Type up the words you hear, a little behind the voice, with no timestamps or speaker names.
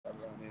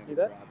See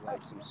that? Grab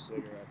like some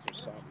cigarettes or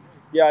something.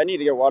 Yeah, I need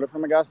to get water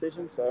from a gas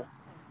station, so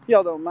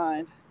y'all don't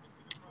mind.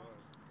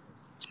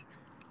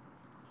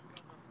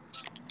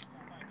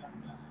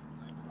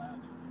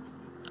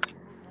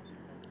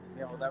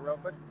 Yeah, hold that real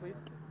quick,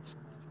 please.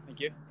 Thank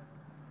you.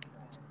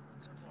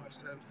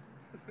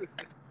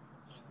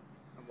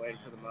 I'm waiting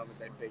for the moment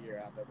they figure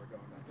out that we're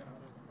going back out.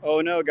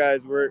 Oh no,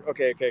 guys, we're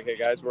okay,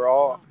 guys. We're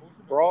all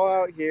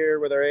out here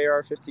with our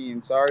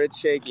AR-15. Sorry, it's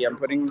shaky. I'm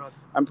putting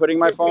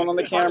my phone on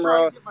the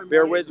camera.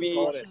 Bear with me.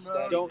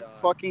 Don't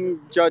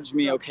fucking judge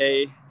me,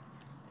 okay?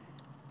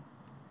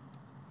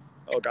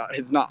 Oh god,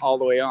 it's not all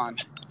the way on.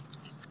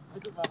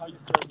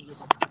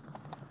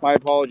 My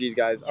apologies,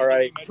 guys. All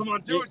right. Come on,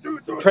 do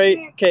it.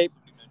 Pray, Kate.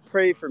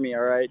 Pray for me.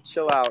 All right.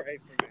 Chill out.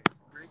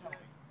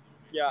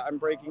 Yeah, I'm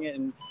breaking it,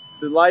 and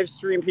the live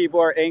stream people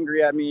are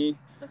angry at me.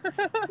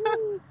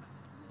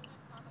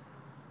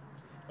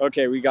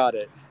 Okay, we got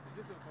it.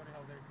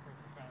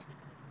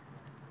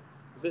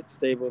 Is it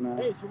stable now?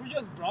 Hey, should we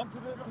just run to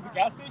the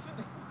gas station?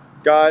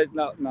 Guys,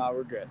 no,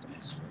 we're good.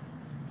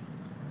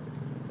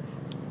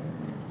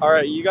 All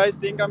right, you guys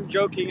think I'm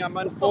joking? I'm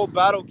in full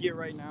battle gear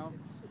right now.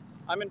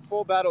 I'm in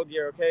full battle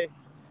gear, okay?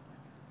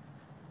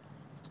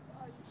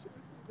 Oh, you should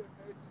have seen their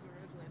faces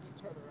originally. I just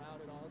turned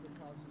around and all the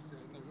cops are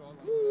sitting there going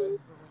like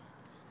this.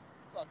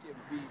 Fucking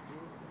beat,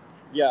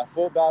 dude. Yeah,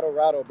 full battle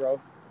rattle,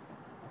 bro.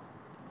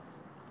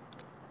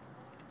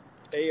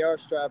 AR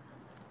strap,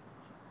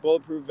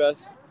 bulletproof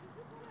vest.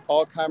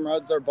 All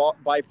comrades are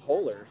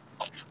bipolar.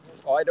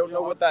 Oh, I don't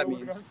know what that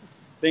means.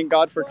 Thank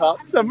God for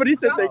cops. Somebody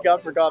said thank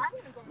God for cops.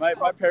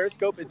 My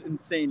Periscope is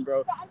insane,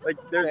 bro. Like,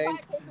 there's...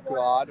 Thank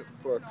God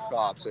for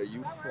cops. Are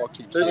you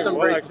fucking kidding? There's some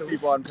racist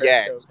people on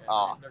Periscope.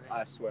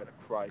 I swear to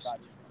Christ.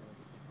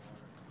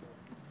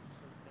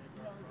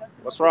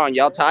 What's wrong?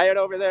 Y'all tired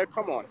over there?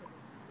 Come on.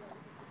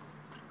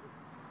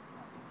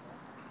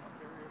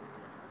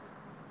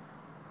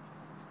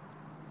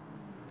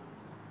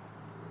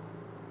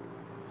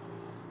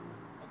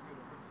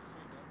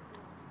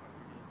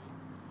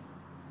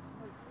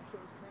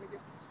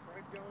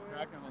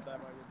 I can hold that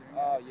while you're doing it.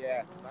 Oh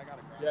yeah, I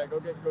gotta grab. Yeah,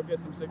 go get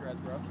some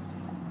cigarettes, bro.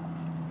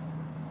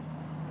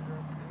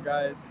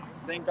 Guys,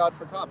 thank God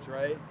for cops,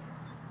 right?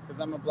 Because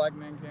I'm a black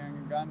man carrying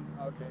a gun.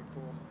 Okay,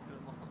 cool.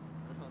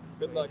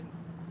 Good luck.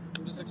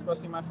 I'm just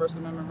expressing my First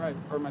Amendment right,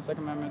 or my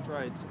Second Amendment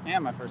rights,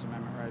 and my First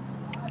Amendment rights.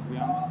 To be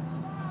honest.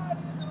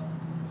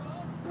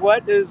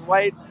 What is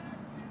white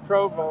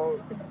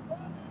Provo?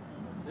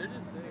 They're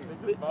just saying.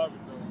 They're just bobbing,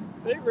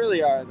 though. They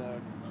really are, though.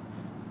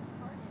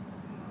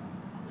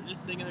 They're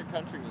just singing their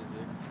country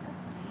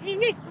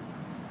music.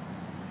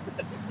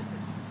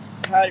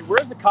 Hi,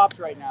 where's the cops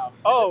right now?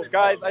 Oh,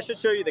 guys, I should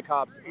show you the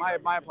cops. My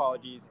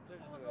apologies.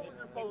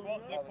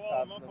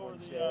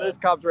 There's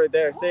cops right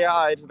there. Say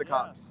hi to the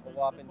cops. A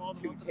whopping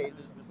 2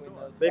 tasers between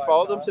those. They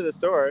followed them to the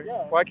store.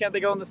 Why can't they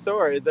go in the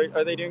store?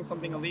 Are they doing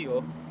something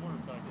illegal?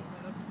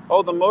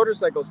 Oh, the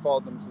motorcycles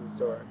followed them to the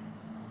store.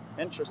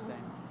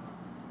 Interesting.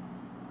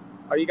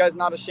 Are you guys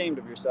not ashamed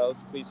of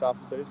yourselves, police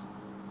officers?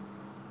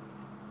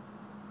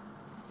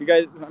 You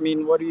guys, I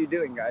mean, what are you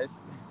doing, guys?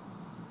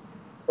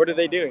 What are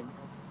they doing?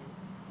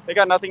 They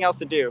got nothing else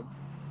to do.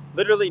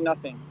 Literally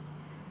nothing.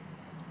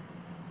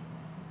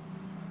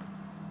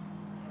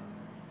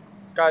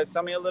 Guys,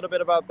 tell me a little bit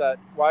about that.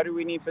 Why do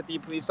we need 50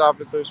 police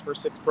officers for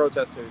 6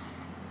 protesters?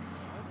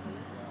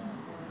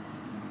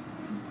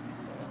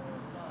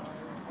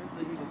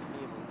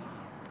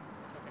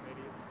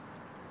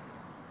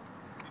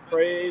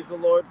 Praise the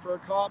Lord for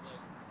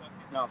cops.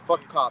 No,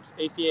 fuck cops.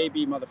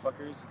 ACAB,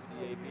 motherfuckers.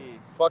 CAB.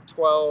 Fuck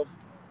 12.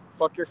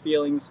 Fuck your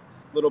feelings,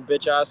 little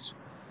bitch ass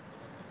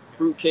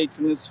fruitcakes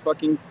in this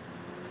fucking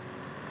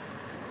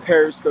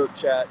Periscope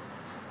chat.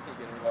 You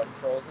getting a lot of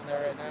trolls in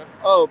there right now?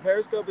 Oh,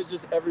 Periscope is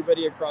just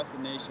everybody across the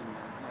nation,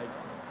 man. Like,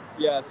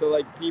 yeah, so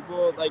like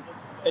people, like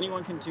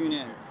anyone can tune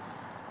in,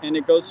 and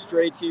it goes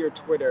straight to your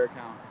Twitter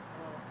account.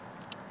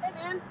 Hey,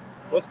 man.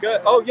 What's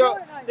good? Oh, yo,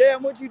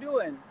 damn, what you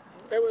doing?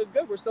 It was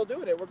good. We're still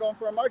doing it. We're going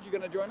for a march. You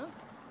gonna join us?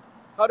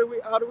 How do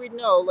we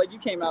know? Like, you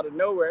came out of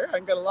nowhere. I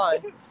ain't gonna lie.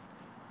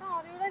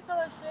 No, dude, I saw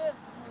that shit.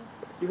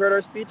 You heard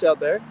our speech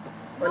out there.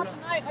 Not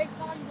tonight. I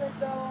saw you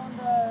guys on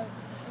the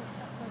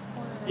southwest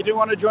corner. You didn't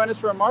want to join us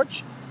for a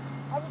march?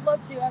 I would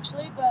love to,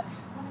 actually, but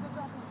I'm gonna go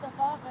drop some stuff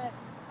off at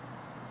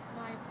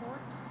my fort.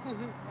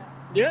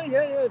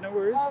 Yeah. No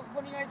worries.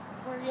 Where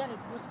are you headed?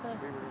 What's the...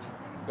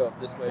 Go up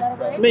this way. Is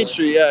that okay? Main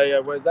Street, yeah.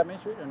 What, is that Main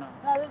Street or not?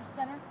 No, this is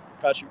center.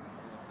 Got you.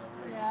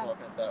 Yeah.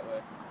 Walking it that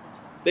way.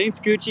 Thanks,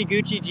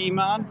 Gucci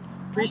G-Man.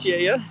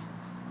 Appreciate ya.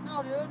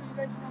 No, dude. You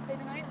guys doing okay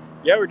tonight?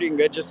 Yeah, we're doing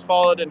good. Just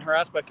followed and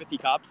harassed by 50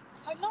 cops.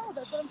 I know.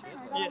 That's what I'm saying.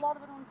 I got a lot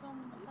of it on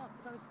film myself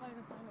because I was flying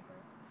a sign up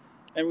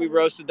there. And we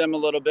roasted them a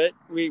little bit.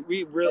 We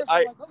really...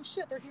 like, oh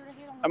shit, they're here to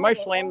hate on I might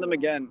flame them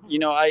again. You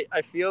know,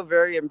 I feel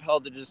very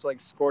impelled to just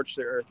like scorch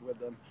the earth with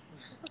them.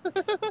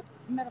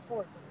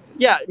 Metaphorically.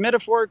 Yeah,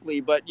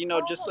 metaphorically, but you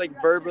know, just like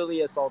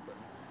verbally assault them.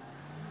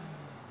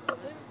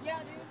 Yeah,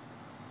 dude.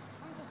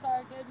 I'm so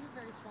sorry, kid.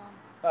 You're very strong.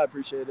 I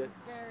appreciate it.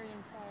 Very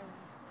inspiring.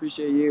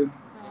 Appreciate you.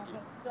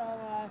 So,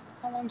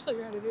 how long till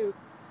you're gonna do?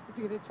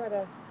 He's gonna try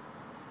to.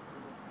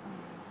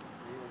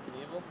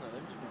 Evil? No,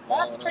 they're just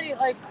That's following pretty. up.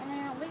 Like, I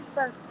mean, at least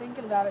they're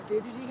thinking about it,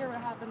 dude. Did you hear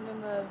what happened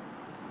in the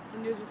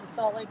news with the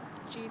Salt Lake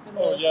chief and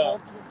Oh, the yeah.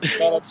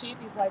 old chief?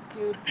 He's like,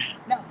 dude,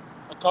 no.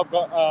 A cop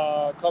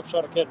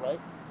shot a kid, right?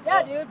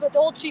 Yeah, dude. But the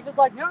old chief is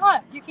like, no,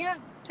 you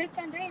can't take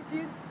 10 days,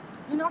 dude.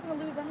 You're not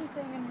gonna lose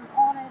anything in your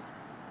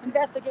honest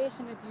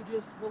investigation if you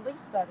just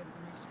release that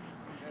information.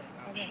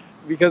 Okay.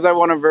 Because I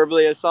want to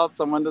verbally assault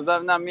someone, does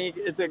that not mean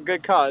it's a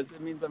good cause?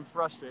 It means I'm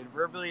frustrated.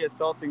 Verbally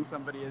assaulting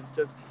somebody is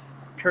just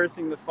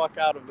cursing the fuck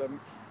out of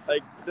them.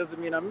 Like, it doesn't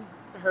mean I'm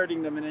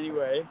hurting them in any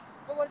way.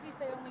 But what if you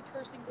say only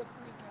cursing the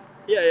freak out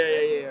of them?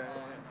 Yeah.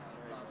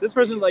 This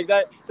person's like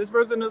that. This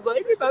person is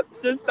like, that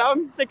just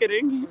sounds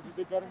sickening.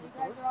 You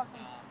guys are awesome.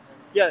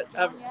 Yeah,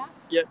 Yeah?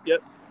 yep.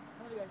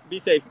 I love you guys. Be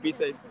safe, be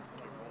safe.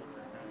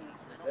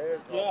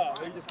 Yeah.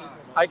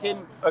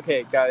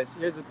 Okay, guys,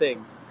 here's the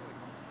thing.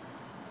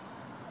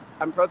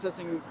 I'm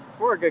protesting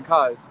for a good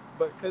cause,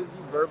 but because you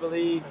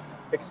verbally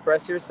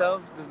express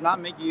yourself does not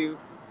make you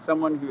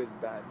someone who is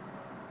bad.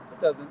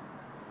 It doesn't.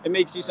 It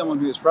makes you someone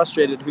who is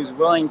frustrated, who's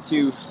willing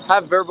to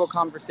have verbal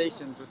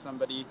conversations with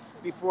somebody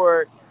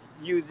before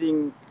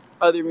using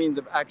other means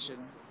of action.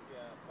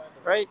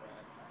 Right?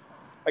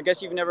 I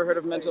guess you've never heard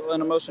of mental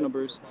and emotional,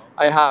 Bruce.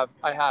 I have.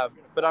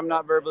 But I'm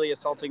not verbally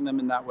assaulting them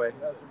in that way.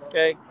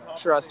 Okay?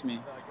 Trust me.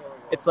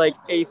 It's like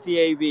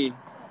ACAB.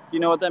 You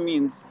know what that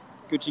means?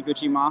 Gucci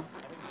Gucci Ma.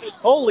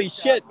 Holy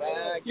shit!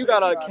 You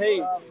got a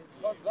case.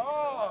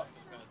 Huzzah!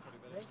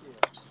 Thank you.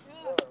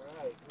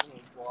 Alright,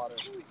 water.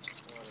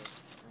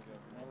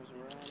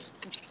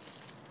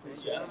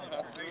 Nose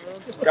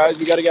around. Guys,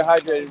 we gotta get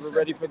hydrated. We're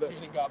ready for the.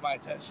 Tina got my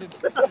attention.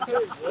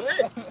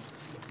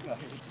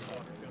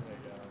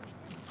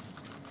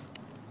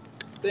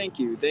 Thank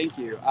you.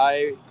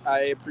 I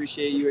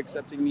appreciate you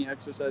accepting me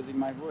exercising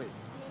my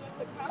voice.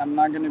 I'm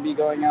not going to be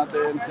going out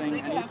there and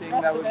saying anything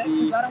that would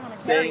be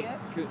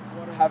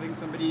having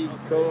somebody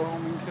go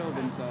home and kill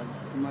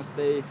themselves unless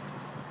they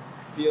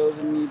feel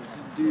the need to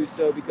do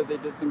so because they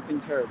did something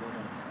terrible.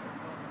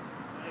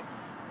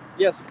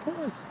 Yes, of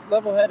course.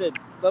 Level-headed,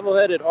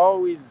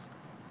 always.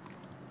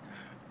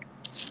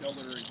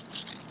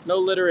 No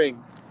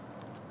littering.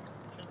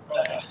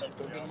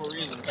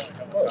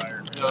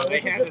 No, they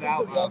handed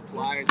out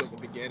flyers at the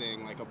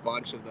beginning, like a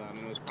bunch of them, and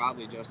it was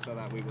probably just so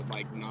that we would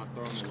like not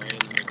throw them away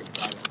and then they could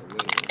cite us for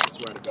littering. I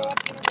swear to God.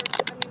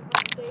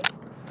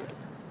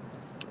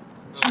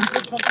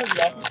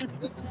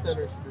 This is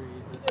Center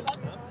Street. This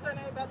is.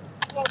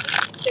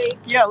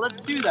 Yeah, let's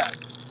do that.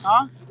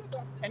 Huh?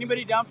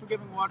 Anybody down for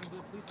giving water to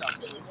the police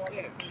officers?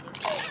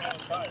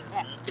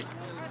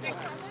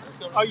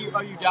 Are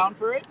you down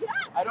for it?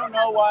 I don't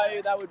know why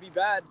that would be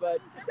bad,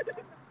 but.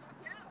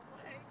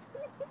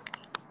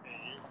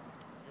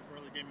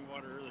 Gave me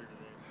water earlier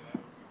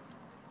today.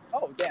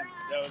 Oh, damn.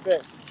 That was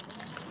good.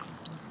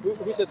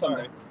 Who said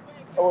something?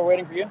 Oh, we're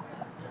waiting for you?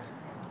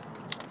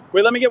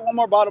 Wait, let me get one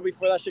more bottle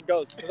before that shit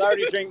goes. Because I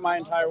already drank my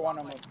entire one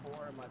almost.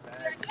 4 in my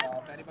bag, so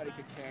if anybody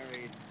could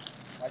carry,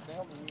 like they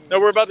only need. No,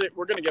 we're gonna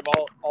give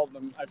all of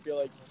them, I feel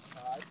like.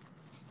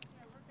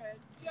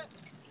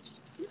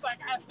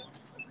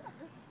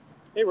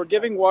 Hey, we're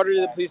giving water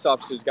to the police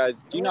officers,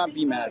 guys. Do not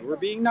be mad. We're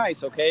being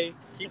nice, okay?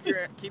 keep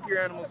your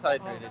animals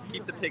hydrated.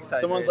 Keep the pigs hydrated.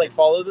 Someone's like,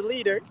 follow the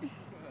leader.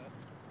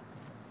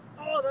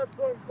 Oh, that's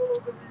so cool.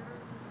 The leader.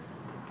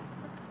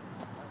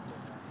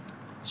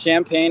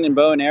 Champagne and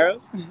bow and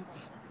arrows?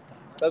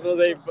 That's what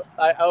they.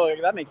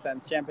 That makes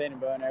sense. Champagne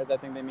and bow and arrows. I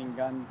think they mean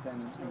guns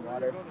and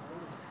water.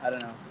 I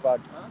don't know.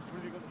 Fuck.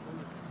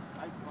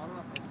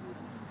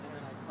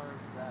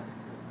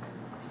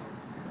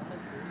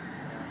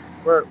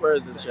 Where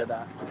is this shit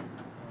at?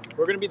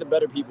 We're gonna be the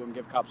better people and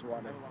give cops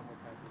water.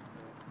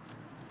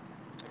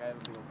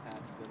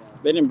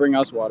 They didn't bring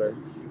us water.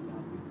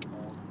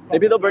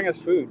 Maybe they'll bring us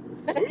food.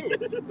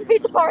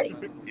 Pizza party.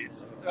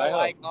 They're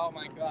like, oh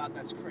my God,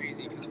 that's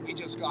crazy because we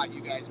just got you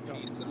guys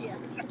pizza. Yeah.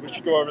 We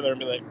should go over there and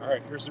be like, all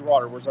right, here's your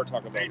water. Where's our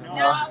Taco Bell?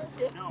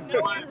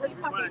 No one really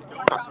fucking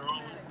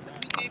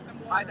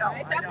I know.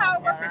 Right? That's how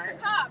it works with the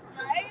cops,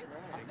 right?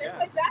 They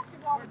play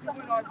basketball with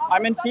someone.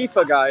 I'm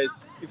Antifa,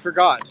 guys. You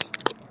forgot.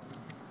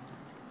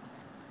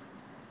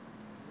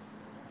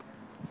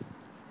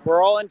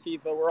 We're all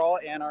Antifa. We're all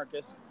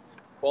anarchists.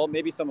 Well,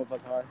 maybe some of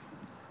us are.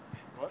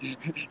 What?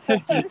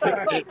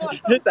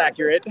 It's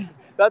accurate.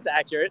 That's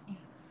accurate.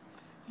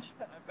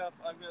 I've got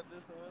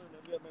this on, and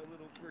I've got my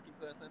little working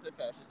class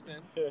anti-fascist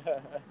pin.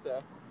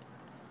 So,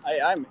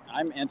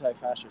 I'm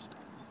anti-fascist.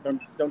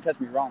 Don't catch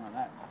me wrong on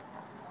that.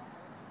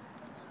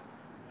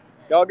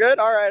 Y'all good?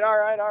 All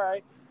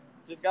right.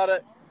 Just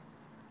gotta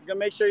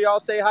make sure y'all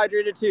stay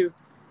hydrated too.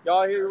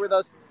 Y'all here with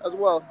us as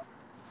well.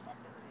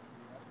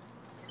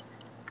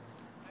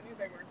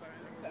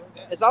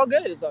 It's all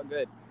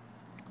good.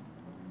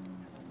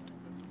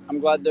 I'm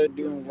glad they're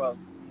doing well.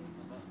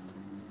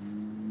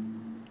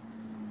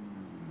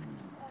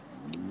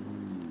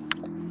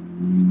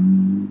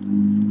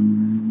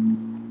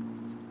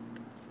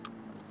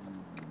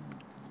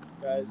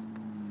 Guys,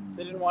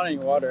 they didn't want any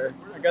water.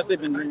 I guess they've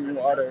been drinking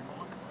water.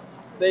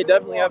 They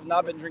definitely have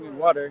not been drinking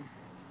water.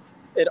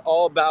 It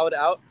all bowed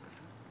out.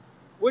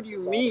 What do you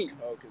It's all mean? the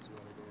Coke is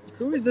what it is.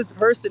 Who is this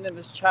person in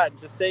this chat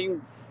just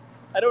saying?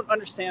 I don't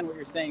understand what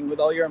you're saying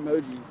with all your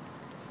emojis.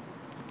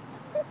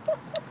 I just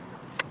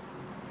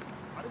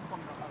want to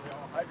know how they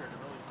all hydrated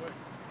really quick.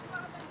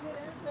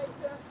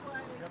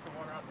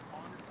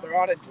 They're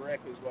on a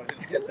drip is what it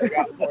is. They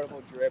got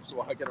portable drips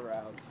walking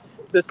around.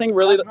 This thing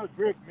really. No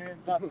drip, man.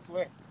 Not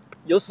sweat.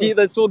 You'll see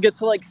this will get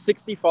to like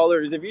 60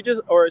 followers if you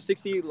just, or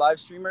 60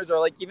 live streamers, or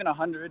like even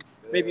 100,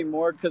 maybe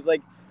more, because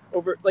like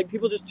over, like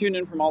people just tune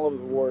in from all over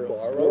the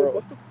world.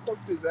 What the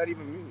fuck does that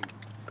even mean?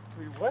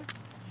 Wait, what?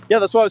 Yeah,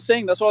 that's what I was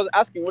saying. That's what I was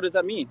asking. What does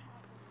that mean?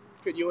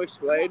 Could you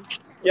explain?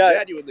 Yeah. I'm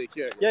genuinely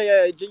curious.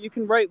 Yeah. You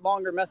can write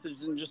longer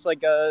messages than just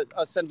like a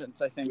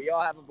sentence, I think. We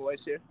all have a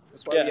voice here.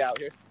 That's why we out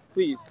here.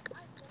 Please.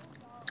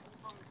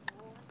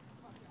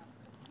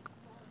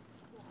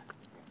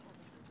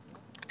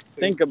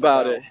 Think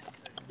about it.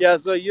 Yeah,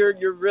 so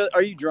you're really,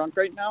 are you drunk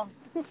right now?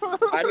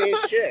 I mean,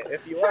 shit.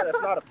 If you are,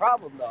 that's not a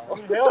problem, though.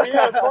 Hell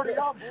yeah, party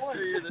on,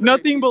 boy.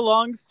 Nothing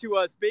belongs to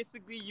us.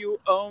 Basically, you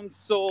own,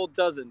 soul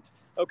doesn't.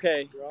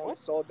 Okay. Your own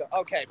soul.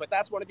 Okay, but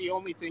that's one of the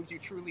only things you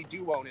truly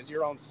do own is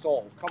your own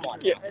soul. Come on.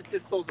 Yeah. That's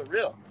if souls are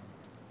real.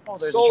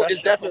 Soul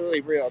is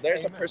definitely real.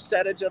 There's a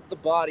percentage of the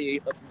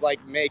body,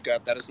 like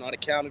makeup, that is not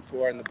accounted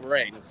for in the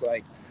brain. It's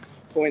like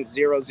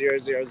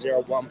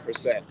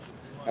 0.00001%.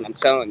 And I'm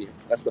telling you,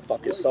 that's the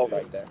fucking soul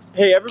right there.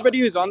 Hey, everybody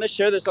who's on this,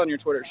 share this on your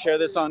Twitter. Share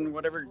this on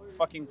whatever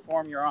fucking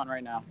form you're on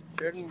right now.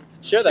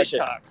 Share that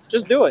shit.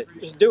 Just do it.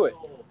 Just do it.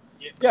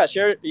 Yeah,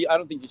 share it. I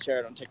don't think you share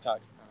it on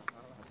TikTok.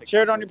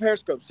 Share it on your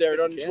Periscope. Share it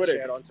on your Twitter.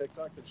 Share it on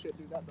TikTok, but shit,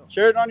 do that though.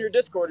 Share it on your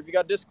Discord if you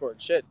got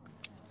Discord. Shit.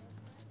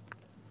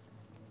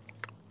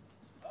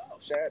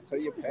 Share it to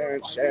your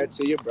parents. Share it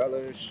to your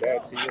brothers. Share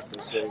it to your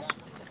sisters.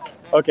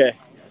 Okay.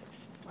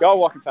 Y'all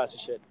walking fast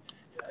as shit.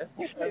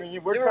 I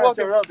mean, we're trying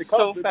to out the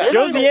so cops. fast.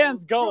 Josie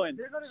Ann's going.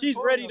 She's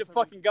ready to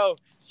fucking go.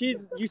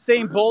 She's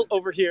Usain Bolt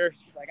over here.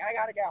 She's like, I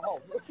gotta get home.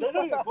 They're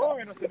not even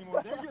following us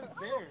anymore. They're just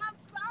there.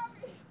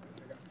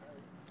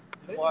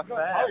 They Walk got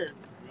fast.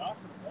 tired.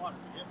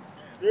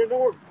 There are no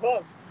more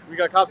cops. We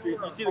got cops. You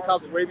see the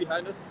cops way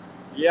behind us?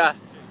 Yeah.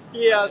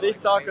 Yeah, they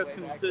stalk us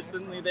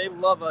consistently. They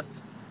love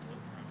us.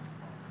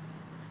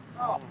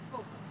 Oh.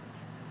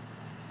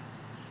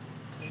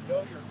 They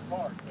know your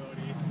car,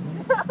 Cody.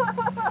 They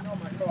know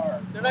my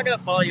car. They're not gonna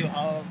follow you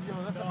home. Yo,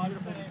 that's a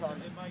beautiful car.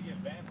 It might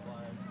get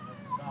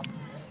vandalized.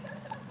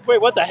 Wait,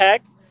 what the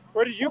heck?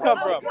 Where did you come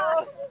from?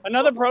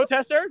 Another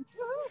protester?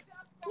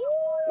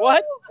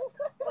 What?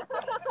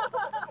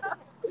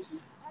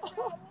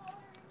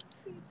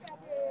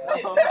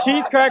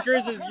 Cheese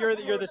crackers is you're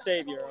the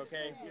savior,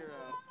 okay?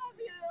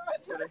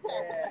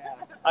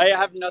 I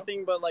have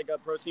nothing but like a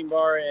protein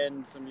bar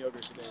and some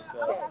yogurt today,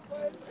 so.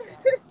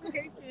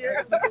 Thank you.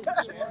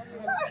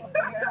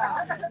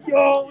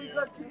 Yo, we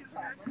got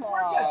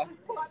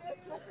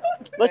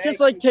Let's just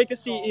like take a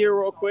seat here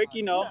real quick,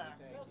 you know.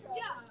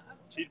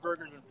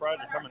 cheeseburgers and fries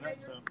are coming up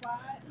soon.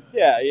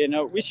 Yeah, you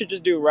know, we should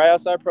just do right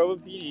outside Provo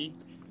PD.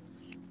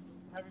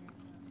 Having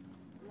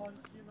lunch,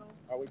 you know.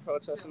 Are we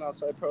protesting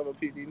outside Provo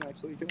PD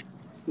next weekend?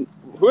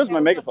 Who has my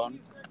megaphone?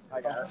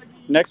 I got it.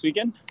 Next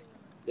weekend?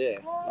 Yeah.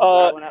 Is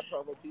that one at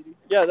Provo PD?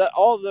 Yeah, that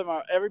all of them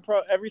are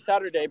every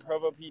Saturday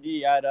Provo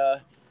PD at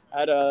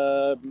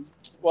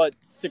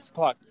 6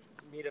 o'clock.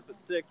 Meet up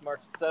at 6,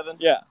 march at 7.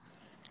 Yeah.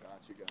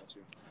 Got you.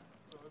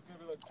 So it's gonna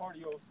be like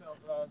cardio sort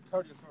of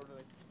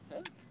like.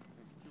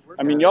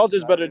 I mean, y'all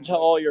just better tell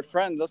all your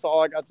friends. That's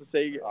all I got to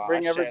say.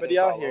 Bring share everybody this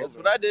out all here. That's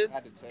what I did. I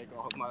had to take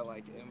all of my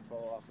info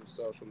off of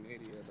social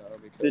media though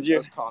because Did you?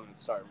 those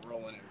comments start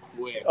rolling in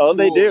quick. Oh,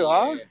 they do, Ooh,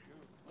 huh? yeah.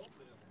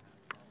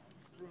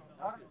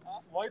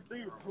 Why do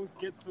your posts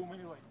get so many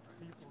people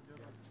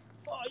just like,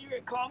 oh, you're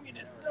a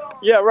communist? No.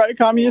 Yeah, right.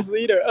 Communist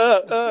leader. Yeah,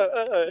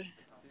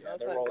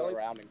 they're rolling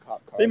around in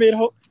cop cars.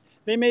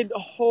 They made a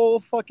whole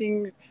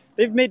fucking.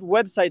 They've made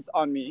websites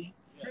on me.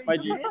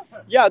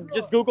 Yeah,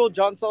 just Google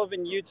John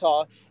Sullivan,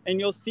 Utah, and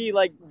you'll see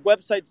like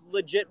websites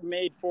legit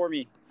made for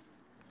me.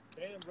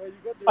 Damn, bro, you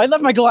got I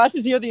left my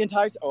glasses here the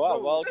entire. Oh wow,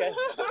 well okay.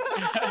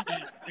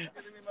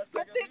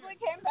 Good thing we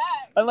came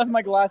back. I left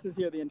my glasses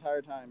here the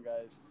entire time,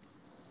 guys.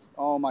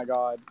 Oh my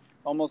god,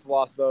 almost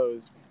lost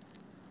those.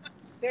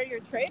 They're your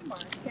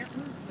trademark. Can't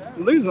lose those.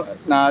 Lose one?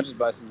 Nah, I'll just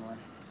buy some more.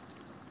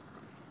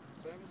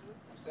 I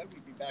said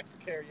we'd be back for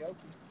karaoke.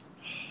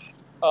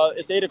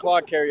 It's 8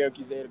 o'clock.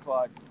 Karaoke's 8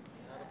 o'clock.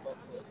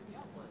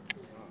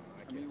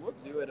 I mean, we'll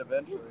do it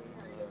eventually.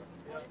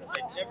 I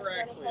never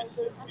actually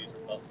assumed these were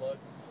butt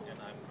plugs, and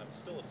I'm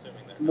still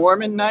assuming they're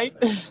Mormon night.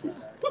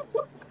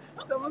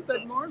 Someone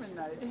said Mormon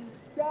night.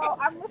 Yo,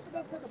 I'm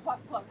listening to the butt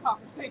plug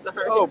conversation.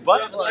 Oh,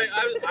 butt plug.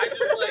 I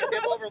just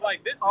came over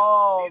this is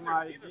Oh, these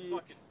are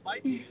fucking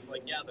spiky. He's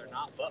like, yeah, they're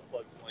not butt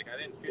plugs. I'm like, I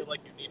didn't feel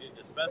like you needed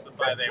to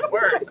specify they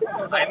were.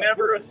 I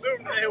never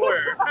assumed they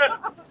were. My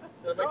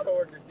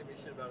coworkers give me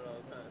shit about it all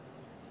the time.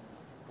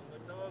 I'm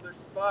like, no, they're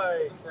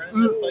spikes. Friends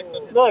with spikes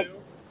on his Look. too?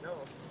 No.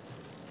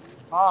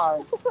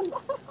 Hi.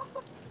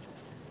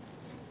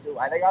 Dude,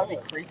 why they gotta be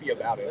creepy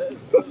about it?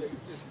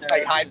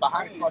 Like hide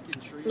behind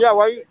fucking trees. Yeah,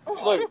 why you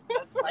look?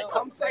 Like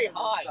come say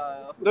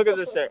hi. Look at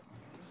this shit.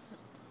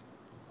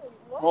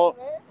 Well,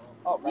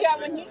 Yeah,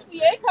 when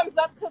UCA comes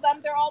up to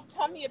them, they're all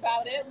chummy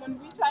about it. When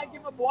we try to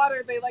give them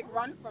water, they like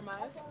run from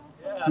us.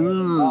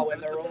 Oh, when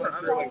they're rolling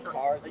through in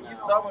cars Like now. you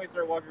saw when we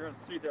started walking around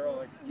the street, they're all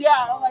like, Yeah.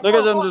 Like, look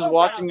at them just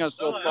watching us,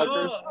 little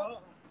fuckers.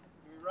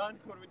 we run.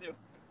 What do we do?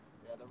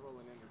 Yeah, they're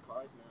rolling in their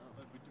cars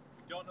now.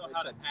 We don't know They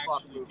how to said, "Fuck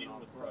actually moving deal off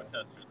with the road."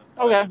 protesters.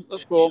 Okay,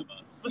 that's cool.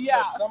 Yeah.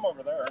 There's some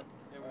over there.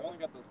 Yeah, we only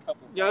got those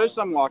couple. Yeah, there's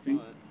some walking.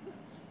 but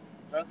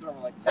The rest of them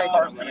are like, Take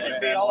cars it. gonna You get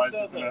see, in.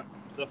 also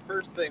the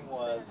first thing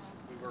was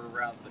we were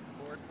around the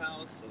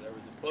courthouse, so there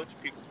was a bunch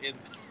of people in.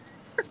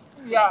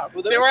 Yeah.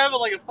 Well, They were having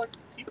like a fucking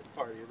pizza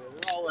party. They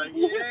were all like,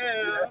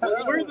 "Yeah,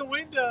 we're in the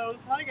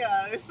windows. Hi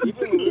guys."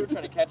 Even when we were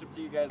trying to catch up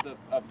to you guys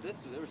up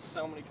this, there were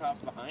so many cops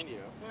behind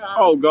you.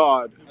 Oh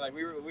God. Like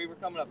we were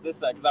coming up this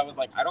side because I was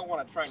like, I don't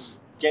want to try and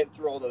get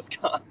through all those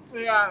cops.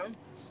 Yeah.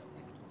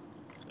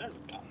 There's a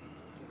cop.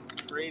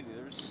 It's crazy.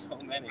 There's so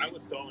many. I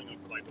was stalling them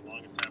for like the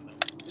longest time though.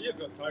 Yeah,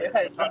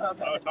 I was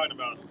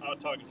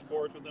talking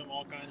sports with them,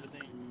 all kinds of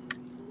things.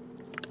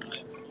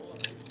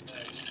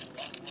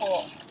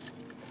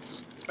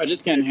 I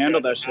just can't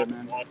handle that shit,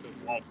 man. Walk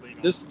clean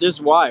on.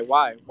 This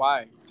why?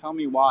 Tell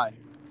me why.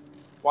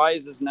 Why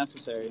is this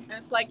necessary?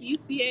 And it's like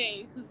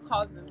UCA who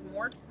causes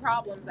more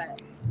problems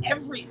at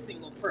every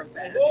single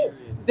protest.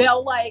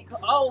 They'll like,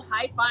 oh,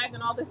 high five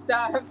and all this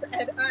stuff,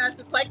 and us,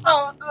 it's like,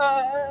 oh,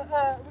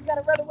 we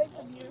gotta run away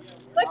from you.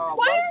 Like,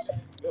 what?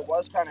 It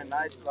was kind of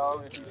nice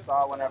though. If you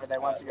saw whenever they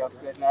went to go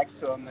sit next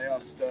to him, they all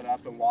stood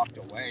up and walked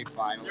away.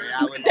 Finally,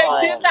 I was They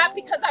like, did that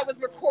because I was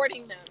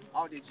recording them.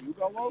 "Oh, did you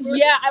go over?"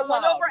 Yeah, I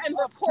went Oh, over and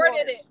of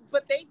reported course. it,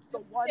 but they The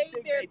one stayed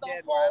thing there they the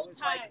did where I whole was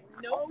time. like,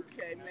 Nope.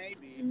 "Okay,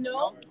 maybe."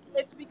 Nope.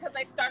 It's because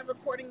I started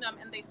recording them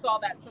and they saw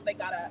that, so they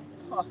got up.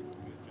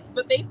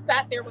 But they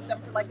sat there with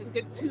them for like a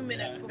good 2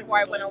 minutes before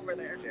I went over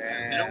there.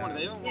 They don't want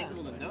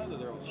people to know that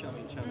they're all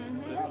chummy.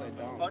 Mhm. It's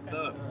fucked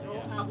up.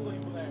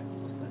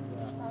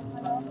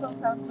 I also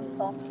found some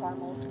soft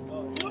caramels.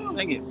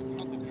 Thank you.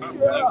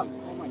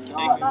 Oh my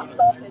god. Not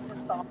salted,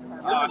 just soft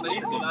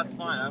caramels. So that's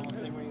fine. I don't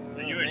think we.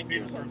 The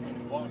UHP was working on the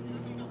block.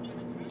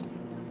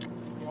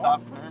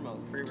 Soft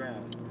caramels, pretty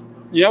rad.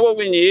 You know what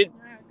we need?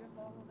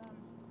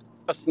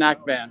 A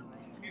snack van.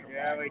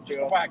 Yeah, we Just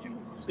do. a wagon.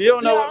 You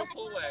don't know Yeah. what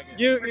Full wagon.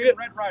 you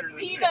Red Rider.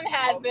 this Steven shit.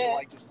 has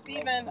Like, it. just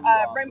Steven, throw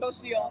them Rainbow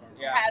Shield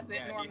Yeah, has it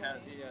yeah, normally.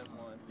 He has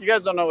one. you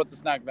guys don't know what the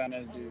snack van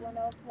is, do you? Anyone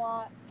else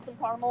want some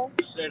caramel?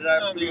 Did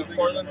that the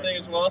Portland thing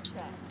as well?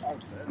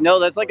 No,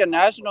 that's like a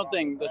national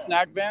thing. The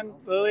snack van,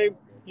 literally,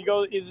 he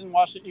was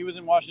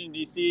in Washington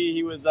D.C.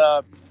 He was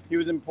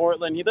in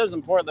Portland. He lives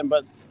in Portland,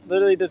 but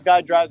literally this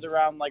guy drives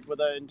around like with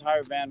an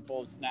entire van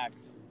full of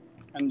snacks,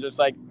 and just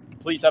like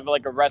police have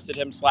like arrested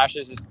him, slashed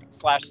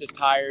his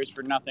tires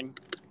for nothing.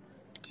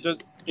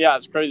 Just yeah,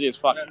 it's crazy as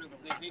fuck.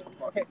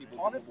 Okay,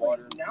 honestly,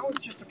 now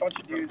it's just a bunch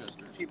of dudes,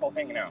 people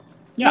hanging out.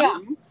 Yeah,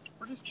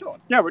 We're just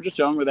chilling. yeah, we're just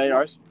chilling with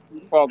ARs.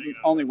 Well,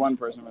 only one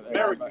person with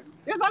AR. But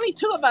There's only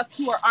 2 of us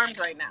who are armed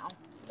right now.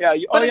 yeah,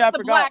 But I it's the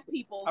forgot. black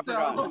people, I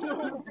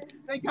so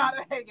they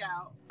gotta hang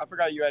out. I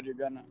forgot you had your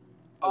gun as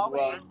well.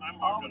 Always.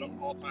 I'm armed at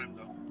all times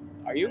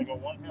though. Are you? I go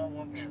one hand,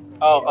 one hand.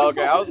 Oh,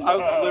 okay. I was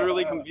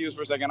literally confused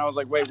for a second. I was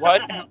like, wait,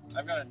 what?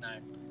 I've got a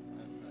knife.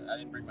 I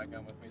didn't bring my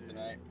gun with me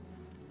tonight.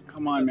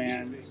 Come on,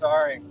 man.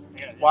 Sorry.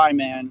 Yeah. Why,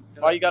 man?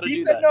 Why you gotta He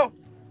do said that? no.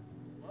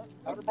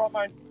 I would have brought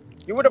mine.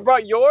 You would have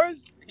brought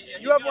yours? Yeah,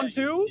 You have one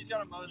too? He's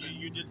got a Mosin.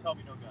 You did tell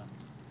me no gun.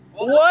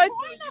 What?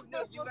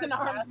 This was an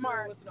armed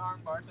march. It's an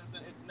armed march.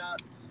 It's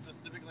not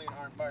specifically an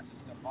armed march.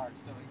 It's a march,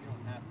 so you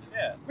don't have to.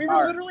 Yeah. We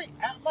were literally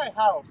at my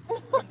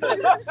house.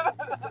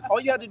 All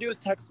you had to do is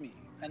text me,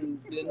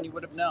 and then you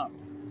would have known.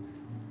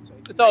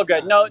 It's all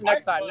good. No,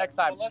 next time. Next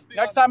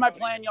time I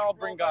plan, y'all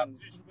bring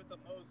guns. With the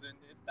Mosin,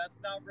 that's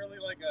not really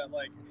like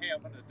hey,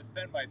 I'm gonna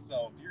defend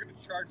myself. You're gonna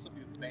charge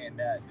somebody with a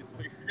bayonet. Is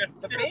what you're gonna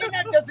The do.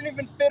 bayonet doesn't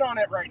even fit on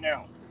it right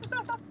now.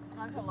 That's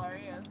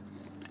hilarious.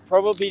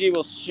 Provo PD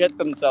will shit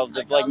themselves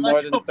if like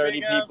more than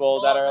 30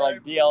 people that are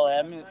like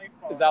BLM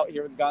is out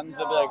here with guns.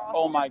 They'll be like,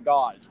 oh my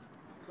god.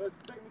 Yeah,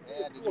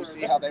 did you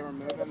see how they were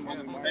moving when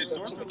we marched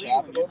up to the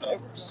Capitol?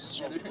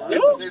 They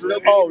were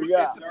Oh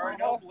yeah. There are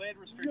no blade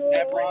restrictions.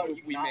 Every move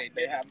we made,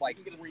 they had like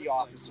 3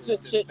 officers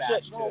Shit.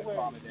 dispatched to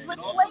accommodate.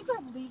 Switchblades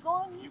are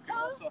legal in You can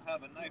Utah? also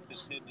have a knife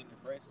that's hidden in your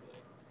bracelet.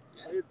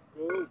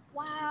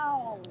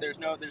 Wow. There's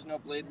no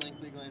blade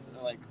length legalization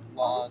like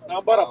laws. I'm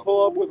about to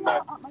pull up with my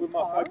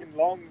fucking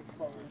long.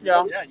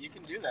 Yeah. Yeah, you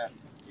can do that.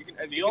 You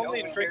can. The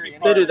only tricky They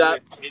part do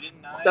that. with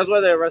hidden knives That's why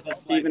they and arrested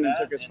stuff Steven and that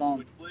took his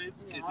phone.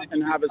 switchblades is if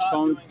And you have get his caught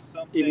phone doing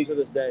something even to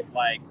this day.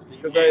 like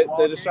Because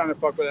they're just trying to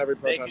fuck with every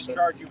they can protester.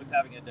 charge you with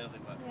having a deadly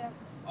weapon Yeah.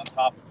 on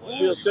top of blade.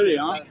 Feel shitty,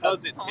 huh?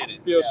 Because it's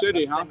hidden. Feel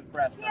shitty, huh? Same with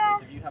brass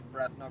knuckles. If you have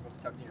brass knuckles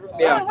tucked in your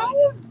pocket. Yeah.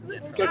 How is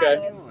this It's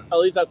okay. At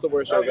least that's the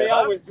worst of They it.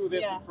 always do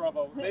this Yeah. in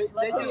Provo. They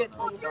do it.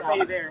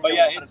 Stay there. But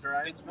yeah, How to it's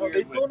drive? it's No, weird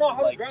they with don't know how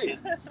to like drive.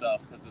 hidden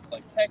stuff because it's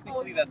like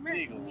technically that's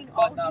legal, you mean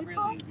all but of not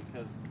Utah? really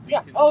because we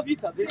Yeah, can. all of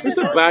Utah. Who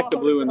said back the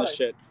blue in this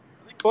shit?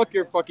 Fuck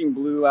your fucking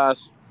blue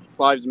ass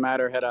Lives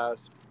Matter head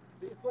ass.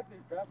 It's like they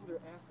grab their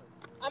asses.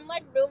 I'm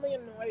like really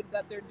annoyed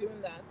that they're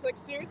doing that. It's like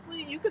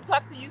seriously, you could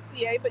talk to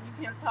UCA, but you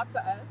can't talk to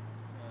us.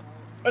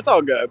 It's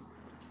all good.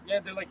 Yeah,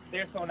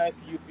 they're so nice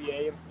to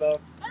UCA and stuff.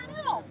 I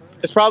know.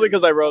 It's probably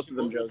because I roasted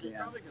them, Josie.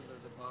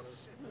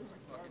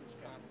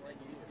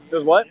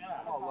 Does what?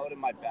 I loaded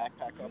my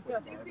backpack up with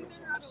garbage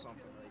or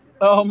something like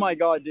that. Oh my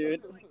god,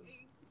 dude.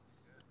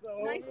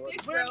 Nice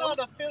dick, We're bro. not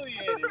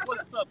affiliated.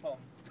 What's up, home?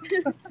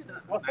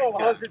 What's up?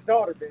 How's your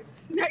daughter, baby?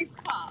 Nice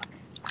cock.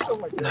 Oh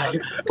my god.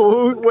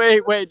 Ooh,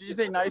 wait, did you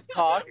say nice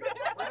cock?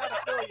 We're not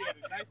affiliated.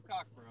 Nice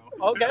cock,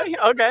 bro.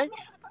 Okay.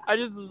 I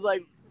just was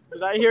like,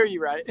 did I hear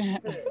you right?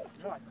 Alright,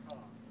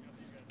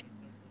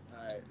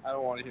 I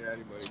don't want to hear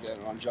anybody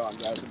getting on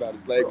John's ass about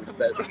his language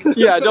then.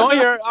 Yeah, don't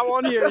hear. I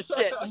want to hear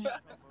shit.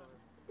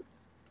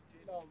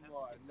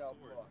 No.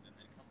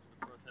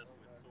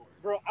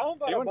 Bro, I don't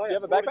buy You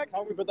have a backpack?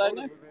 Can we put that in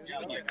there?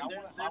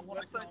 I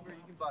want websites where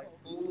you can buy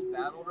full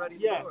battle-ready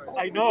Yeah, swords.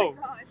 I know.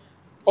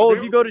 Oh,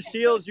 if you go to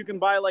Shields, you can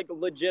buy like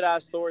legit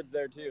ass swords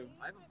there too.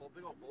 I have a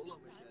big old bolo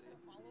machete.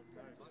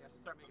 I should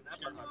start making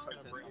that part of my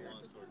protest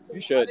gear.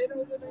 You should.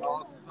 I'll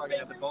also fucking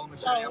have the bolo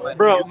machete on my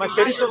Bro, hand.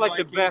 machetes are like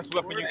the best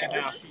weapon you can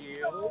have.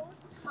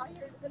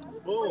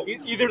 Boom.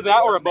 Either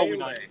that or a Bowie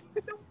knife.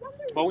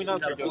 Bowie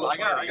knives are good. Cool, I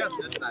got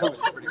this knife, which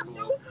is pretty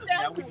cool.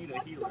 Now we need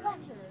a healer.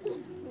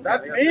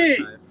 That's I got this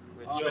me. knife,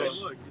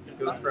 which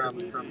goes from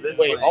this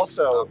Wait, length,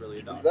 also, not really a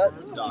is doctor.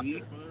 that Doctor.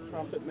 the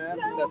trumpet man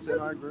that's in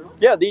our group?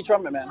 Yeah, the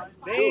trumpet man.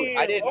 Dude,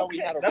 I didn't know we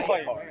had a That's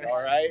riot why- bar,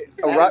 alright?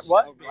 A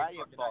what? A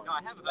riot bar. No,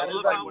 I have a That I is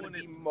love like how one when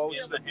of it's the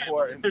most in the hand.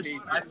 important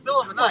pieces. I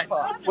still have a knife.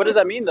 What does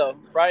that mean though?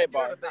 Riot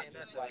bar.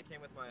 Just like,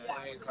 came with my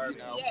plays, card you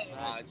know,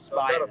 now.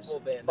 inspires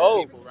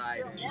Oh. people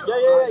riding.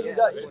 Yeah, you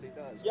got. That's what he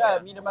does. Yeah, I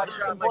mean him out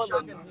in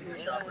Portland.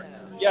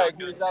 Yeah,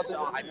 he was out So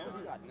there. I know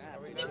he got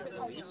nabbed. Did he get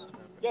released?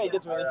 Yeah, he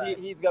gets released.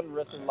 He's gotten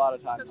arrested a lot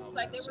of times.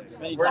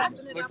 Many We're,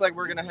 times. looks like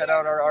we're gonna head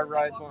out. Our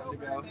ride's wanting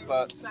to go,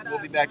 but we'll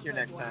be back here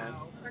next time.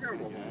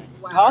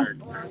 Huh?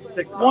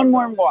 One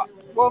more walk.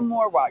 One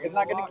more walk. It's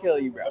not gonna kill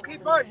you, bro. Okay,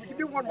 fine. We can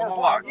do one more One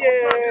more walk. walk.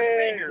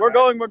 Yay! We're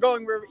going.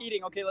 We're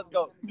eating. Okay, let's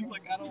go.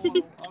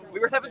 We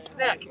were having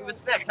snack. It was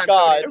snack time.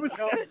 God. It was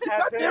God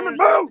damn it,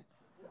 move!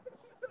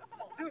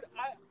 Dude,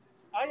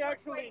 I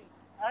actually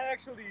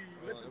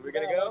listened Are we to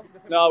gonna that. go?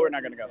 No, we're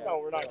not gonna go. No,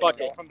 we're not. Fuck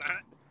gonna it. go on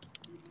that.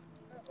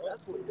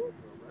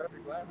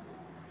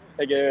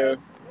 Thank you.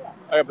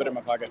 I gotta put it in my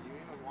pocket. You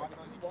even want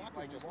those? You keep,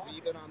 like, just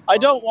leave it on I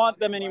don't want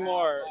them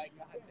anymore.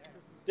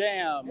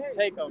 Damn,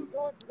 take them. Go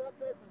on to that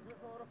side, and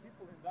there's a lot of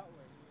people in that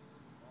way.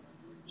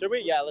 Should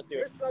we? Yeah, let's do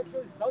it. There's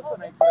actually salsa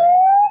night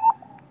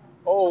today.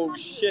 Oh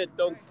shit!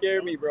 Don't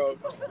scare me, bro.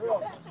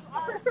 Bro,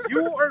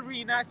 you are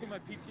reenacting my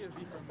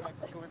PTSD from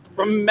Mexico.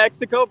 From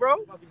Mexico,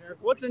 bro? Fucking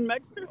airport. What's in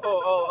Mexico?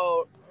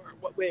 Oh.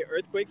 What? Wait,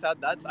 earthquakes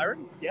had that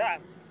siren? Yeah,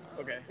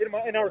 Okay.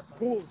 in our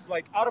schools,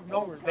 like out of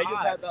nowhere, they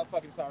just had that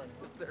fucking siren.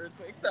 It's the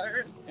earthquake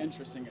siren.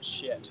 Interesting as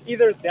shit.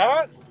 Either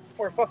that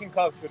or fucking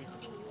cop shooting.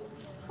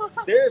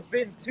 There have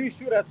been 2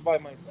 shootouts by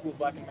my school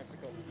back in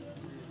Mexico.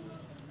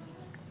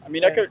 I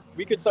mean,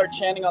 we could start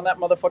chanting on that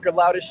motherfucker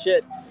loud as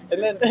shit,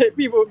 and then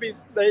people would be.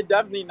 They'd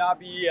definitely not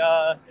be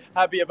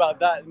happy about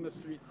that in the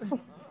streets. So,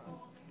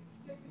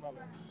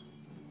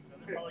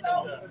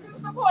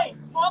 what's the point?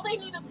 All they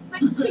need is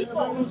 6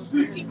 people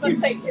to keep us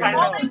safe. I know.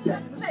 All they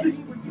need is 6.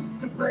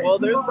 Well,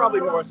 there's probably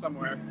more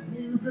somewhere.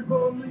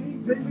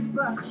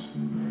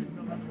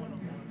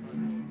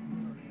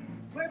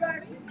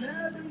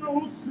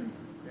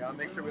 Yeah, I'll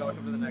make sure we all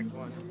come to the next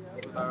one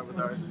with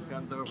our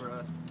guns over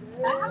us.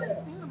 I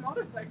haven't seen the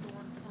motorcycle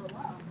one for a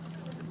while.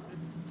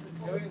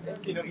 Go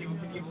see no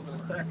evils in a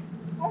sec.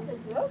 I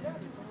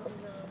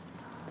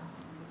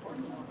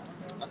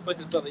was supposed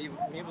to sell the evil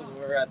evils when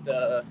we were at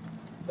the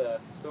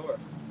store.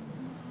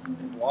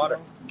 Water.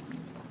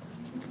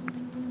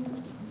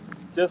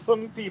 Just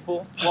some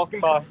people walking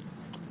by.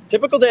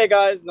 Typical day,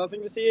 guys.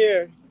 Nothing to see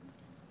here.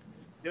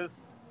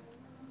 Just,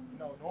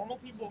 normal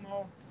people,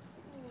 no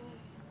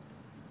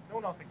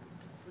nothing.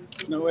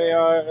 No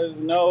ARs,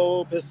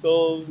 no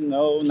pistols,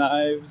 no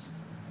knives.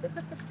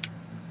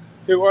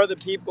 Who are the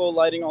people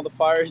lighting all the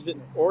fires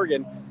in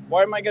Oregon?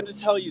 Why am I going to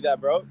tell you that,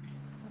 bro?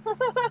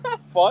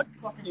 Fuck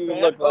you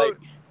look like.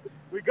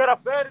 We got a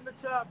fan in the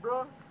chat,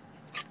 bro.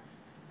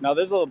 Now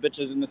there's little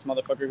bitches in this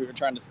motherfucker who are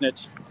trying to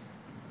snitch.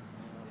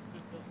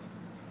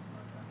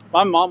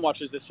 My mom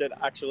watches this shit,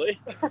 actually.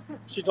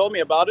 She told me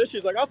about it.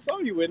 She's like, I saw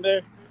you in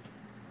there.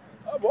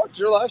 I watched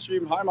your live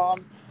stream. Hi,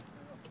 Mom.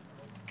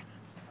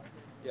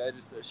 Yeah, I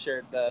just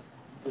shared the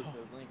link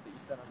that you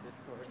sent on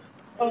Discord.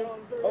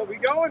 Oh, we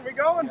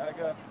going? Yeah, I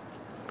got.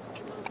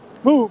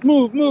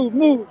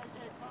 Move.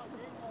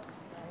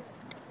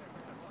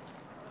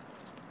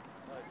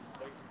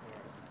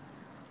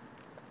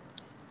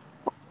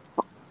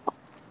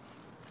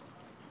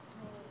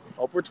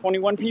 Oh, we're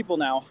 21 people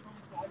now.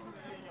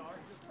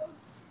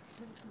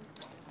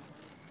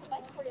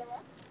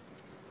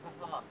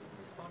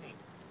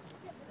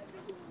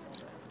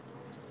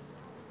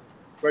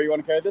 Bro, you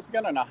want to carry this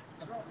again or not?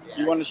 Yeah,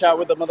 You want to chat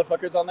with the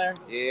motherfuckers on there?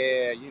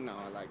 Yeah, you know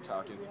I like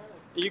talking.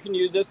 You can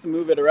use this to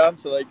move it around,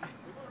 so like.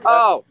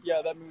 Oh!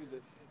 Yeah, that moves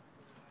it.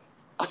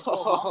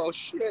 Oh,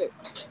 shit.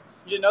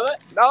 You didn't know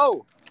that?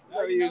 No! I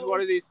never used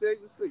one of these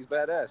things. This thing's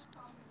badass.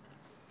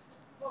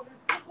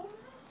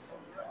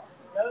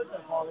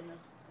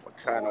 What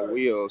kind of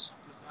wheels?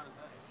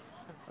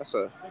 That's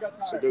a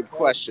good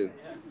question.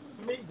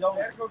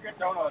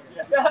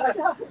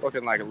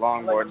 Looking like a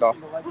longboard, though.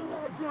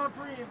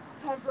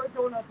 Time for a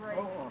donut break.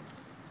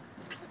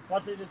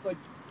 Watch it just like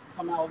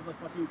come out of the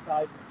fucking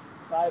side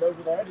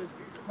over there. Just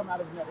come out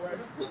of nowhere.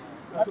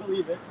 I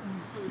believe it.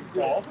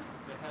 Yeah.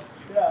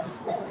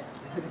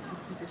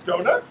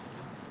 Donuts?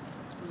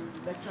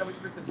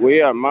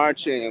 We are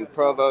marching in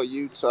Provo,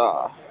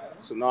 Utah.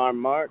 It's an armed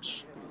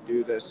march. We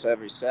do this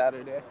every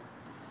Saturday.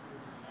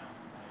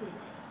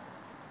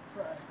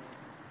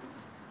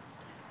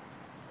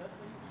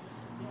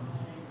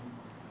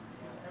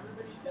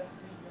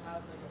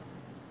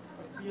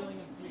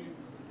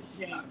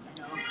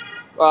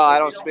 Well, I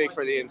don't speak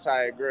for the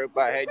entire group,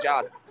 but hey,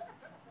 John,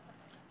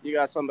 you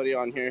got somebody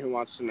on here who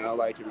wants to know,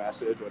 like, your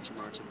message, what you're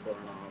marching for, and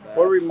all that.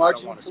 What are we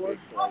marching I don't want to for? speak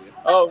for you.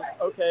 Oh,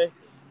 okay.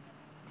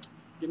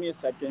 Give me a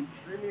second.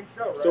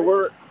 So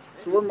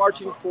we're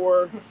marching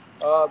for,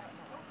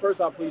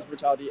 first off, police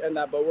brutality and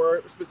that, but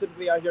we're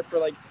specifically out here for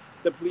like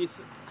the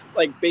police,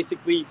 like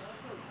basically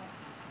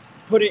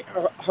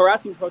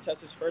harassing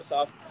protesters. First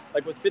off,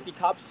 like with 50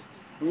 cops,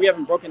 and we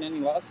haven't broken any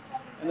laws.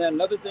 And then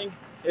another thing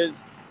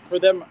is for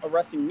them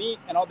arresting me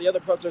and all the other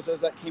protesters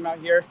that came out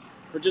here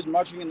for just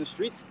marching in the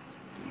streets.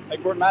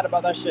 Like, we're mad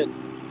about that shit.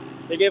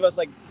 They gave us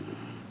like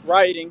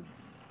rioting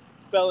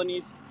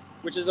felonies,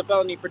 which is a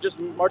felony for just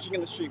marching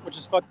in the street, which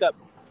is fucked up.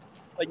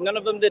 Like, none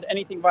of them did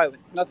anything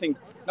violent. Nothing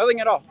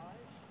at all.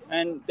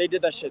 And they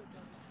did that shit.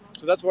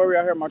 So that's why we're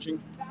out here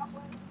marching.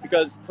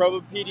 Because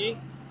Provo PD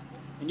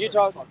in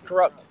Utah is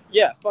corrupt.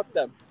 Yeah, fuck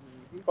them.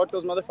 Fuck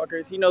those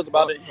motherfuckers. He knows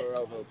about it.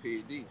 Provo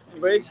PD.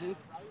 Anyways,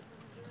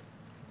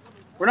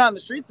 we're not in the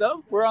streets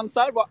though. We're on the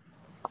sidewalk.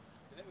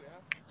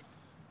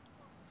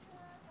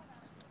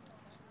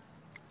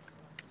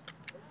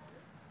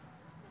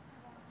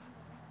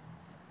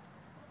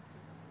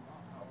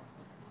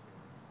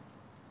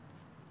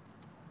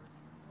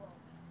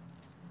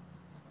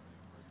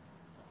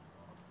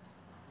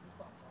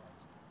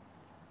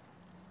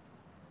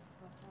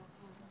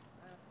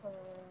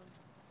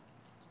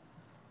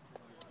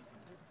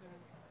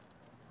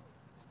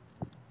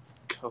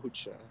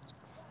 Coach.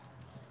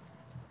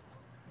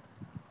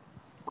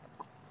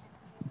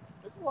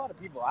 There's a lot of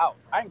people out.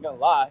 I ain't gonna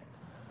lie.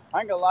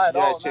 At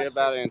all. You guys hear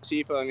about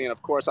Antifa? I mean,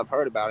 of course I've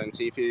heard about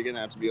Antifa. You're going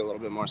to have to be a little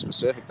bit more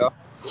specific, though.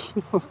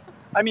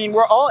 I mean,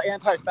 we're all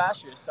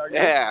anti-fascist, are you?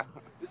 Yeah.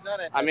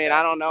 I mean,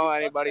 I don't know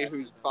anybody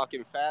who's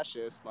fucking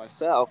fascist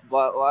myself,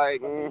 but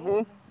like, There you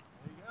go.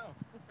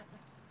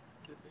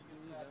 Just so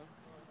you know.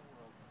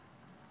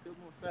 Feel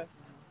more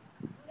fascism.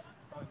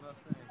 Probably most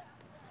things.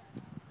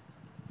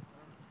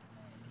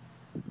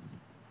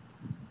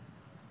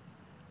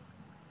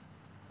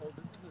 Oh,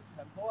 this is a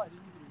temple? I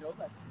didn't even know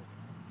that shit.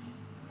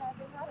 Yeah,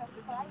 they had a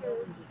fire.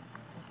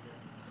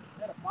 They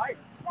had a fire?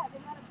 Yeah, they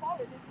had a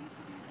fire. This used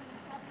to be the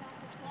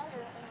tabernacle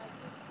fire, and like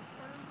it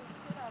burned the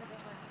shit out of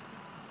it, like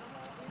the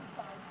whole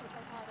inside. Because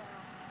they had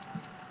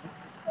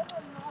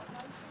someone not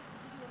licensed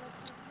to do the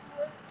electricity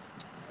work.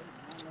 I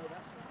didn't know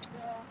that shit.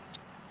 Yeah.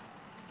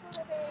 So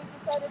that they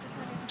decided to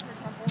turn it into a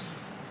temple.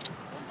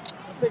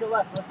 Let's take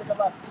a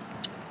left.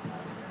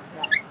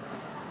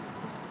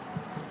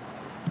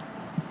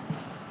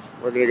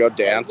 we're going to go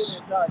dance.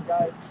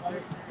 Guys.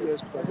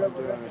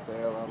 If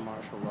they allow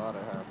martial law to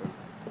happen.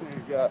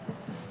 You got.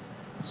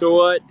 So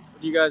what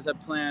do you guys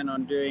have planned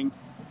on doing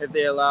if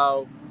they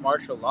allow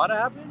martial law to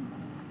happen?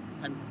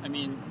 I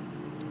mean,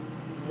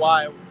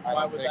 why would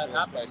that happen?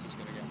 This place is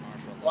going to get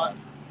martial law.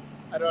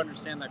 I don't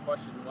understand that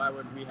question. Why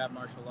would we have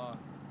martial law?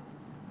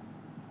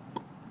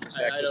 Just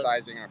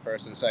exercising our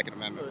First and Second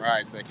Amendment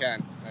rights. They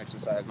can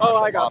exercise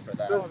martial law for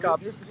that. Those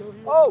cops.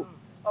 Oh,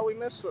 we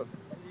missed them.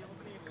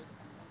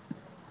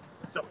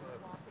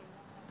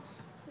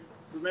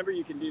 Remember,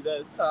 you can do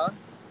this, huh?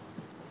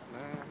 Nah.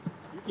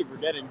 You keep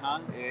forgetting,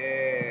 huh?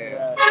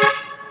 Yeah.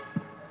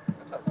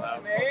 That's a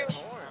loud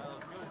horn.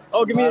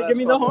 Oh, give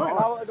me the horn.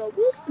 I'll go,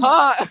 whoop.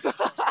 Huh?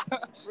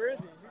 Where is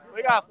he?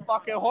 We got a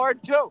fucking horn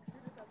too.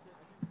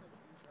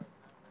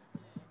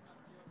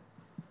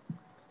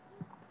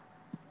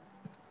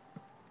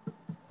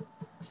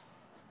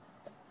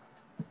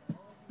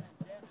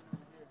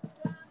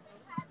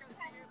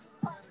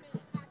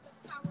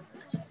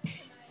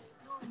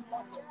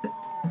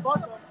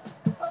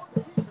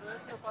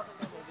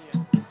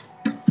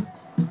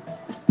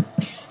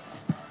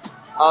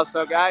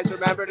 Also, guys,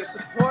 remember to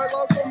support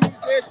local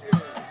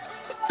musicians.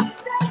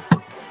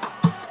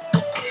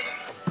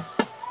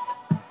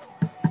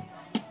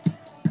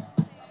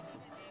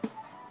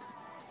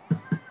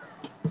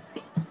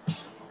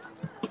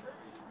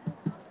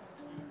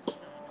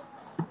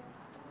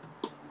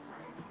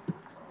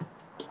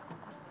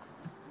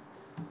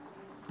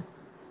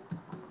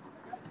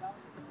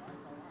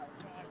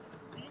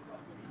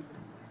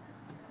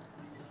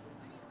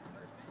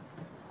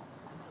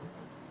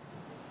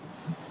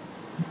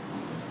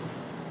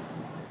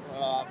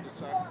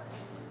 sir.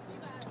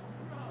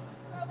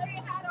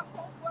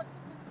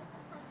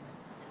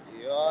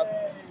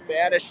 Yup,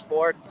 Spanish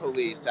Fork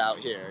police out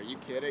here. Are you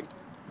kidding?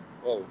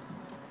 Whoa.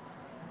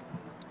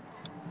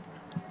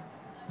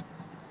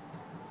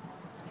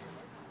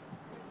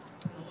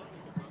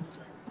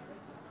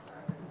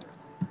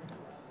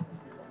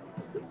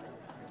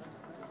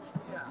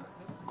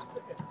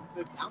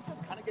 The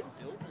downtown's kind of getting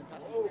built.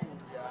 Oh,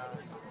 yeah.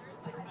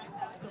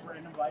 It's a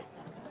random bike.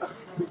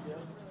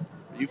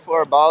 You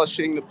for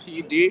abolishing the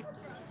PD?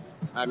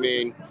 I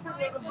mean,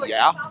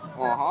 yeah.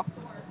 Uh-huh.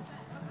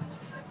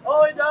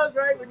 Oh, it does,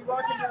 right? When you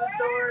walk into the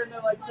store and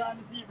they're like trying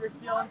to see if you're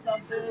stealing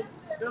something,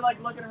 they're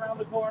like looking around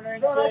the corner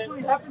and That shit.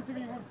 actually happened to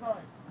me one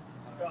time.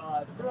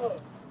 God.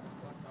 Bro.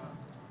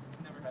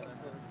 Never had that.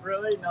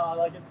 Really? No,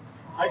 like it's.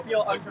 I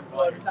feel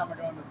uncomfortable every time I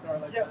go in the store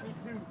like that. Me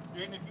too.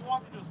 And if you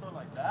walk into a store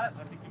like that,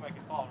 I think you might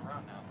get followed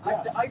around now.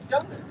 I've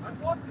done this. I've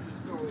walked to the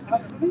store with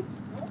this. Really?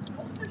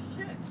 What's this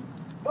shit?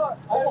 But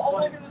I'll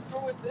walk into the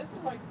store with this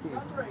and like,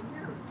 guns right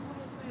here. You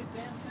wouldn't say a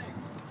damn thing.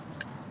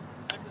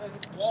 And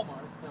it's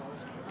Walmart, so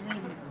I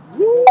mean.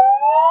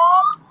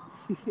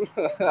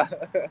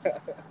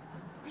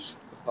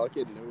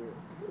 Fucking knew it.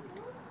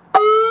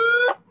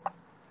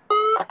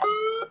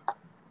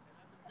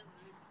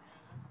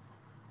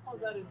 How's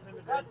that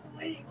intimidating? That's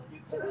illegal.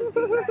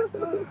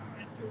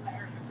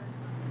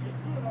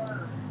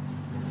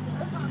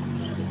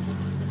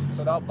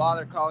 So don't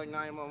bother calling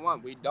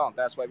 911. We don't.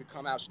 That's why we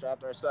come out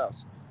strapped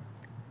ourselves.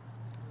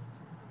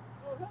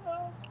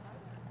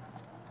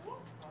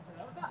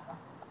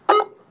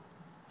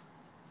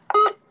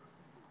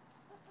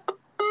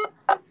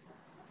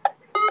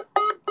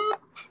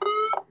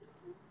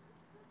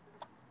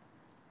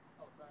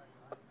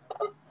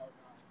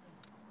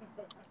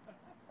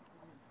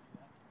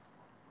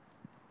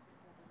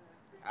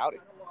 Howdy.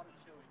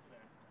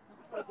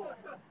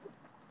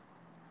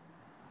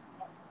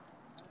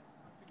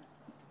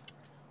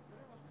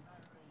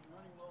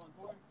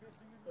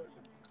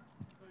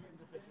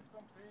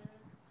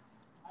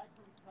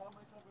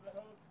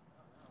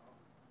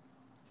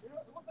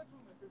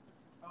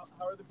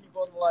 How are the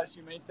people on the live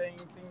stream? Are you saying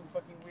anything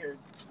fucking weird?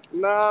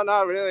 No,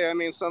 not really. I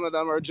mean, some of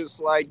them are just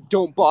like,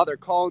 don't bother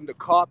calling the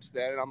cops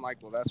then. And I'm like,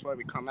 well, that's why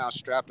we come out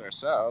strapped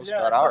ourselves.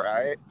 Yeah. But all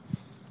right.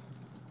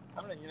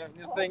 I don't know,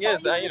 the thing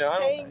is, I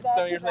don't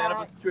usually end up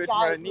in a situation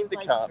where I need the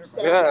cops.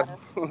 Yeah.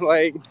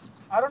 Like,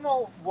 I don't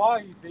know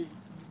why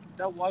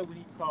why we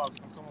need cops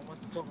when someone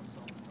wants to kill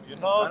themselves. You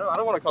know, I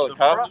don't want to call the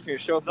cops. I'm just going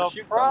to show up and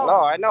shoot someone.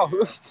 no, I know.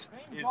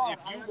 if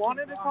you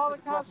wanted to call the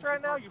cops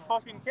right now, you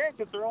fucking can't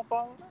because they're all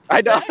following us.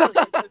 I know.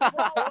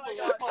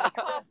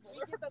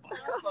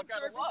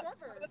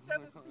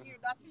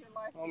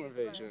 Home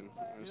invasion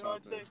or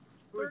something.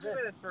 30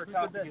 minutes for a Who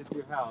cop said to this? get to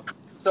your house.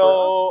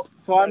 So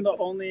I'm the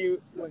only.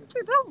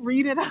 Don't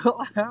read it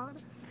out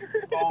loud.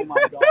 Oh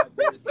my god,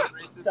 this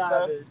Racist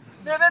stuff. savage.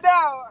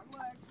 No.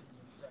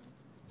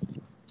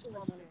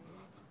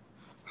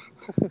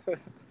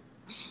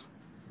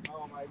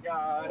 Oh my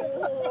god.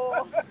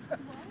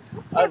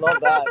 I love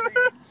that.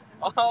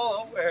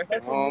 Oh, where?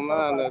 Oh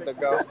man, there they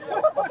go.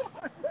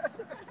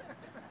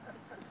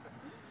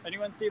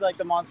 Anyone see like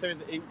the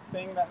Monsters Inc.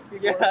 thing that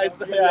people Yeah, were I doing?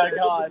 saw Yeah, that.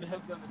 God.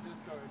 That's on the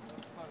Discord.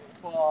 That's funny.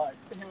 Fuck.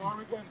 Are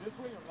we going this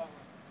way or that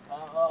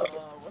way?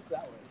 What's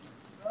that way?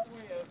 That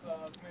way is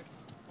Smith's.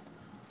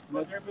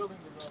 Smith's? They're building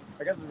the road.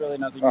 I guess there's really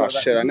nothing. Oh more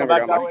shit, I that. never Go back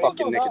got my that way.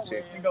 fucking Go that nicotine.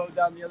 way and go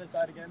down the other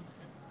side again.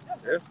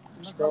 Yeah.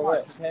 Let's go away.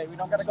 Okay, we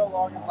don't gotta go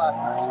long as last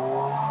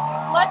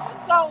time. Let's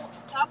just go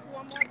up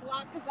one more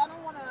block because I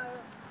don't want to.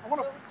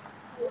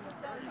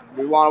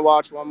 We want to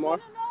watch one more?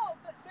 No,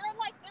 but they're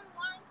like in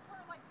line for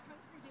like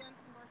country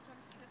dancing or some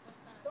shit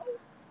like that.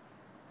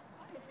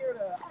 I ain't here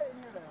to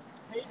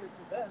cater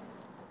to them.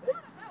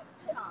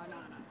 No.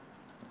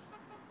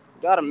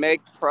 Gotta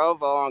make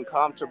Provo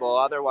uncomfortable,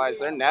 otherwise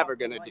they're never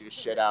gonna do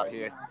shit out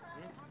here. No,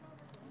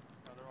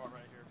 they're all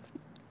right here.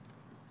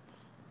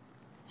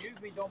 Excuse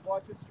me, don't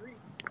block the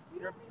streets.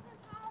 The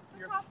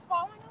cops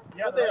following us?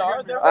 Yeah, they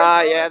are.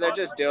 Yeah, they're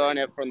just doing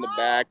it from the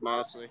back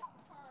mostly.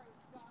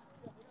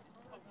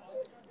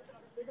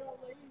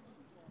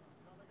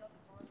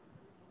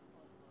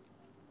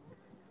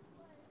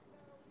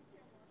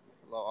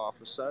 Hello,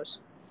 officers.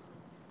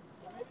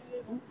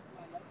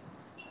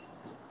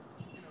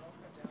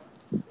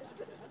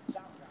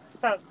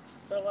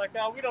 They're like,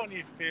 oh, we don't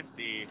need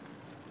 50.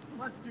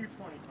 Let's do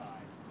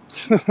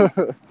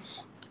 25.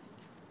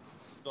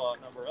 Still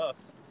outnumber us.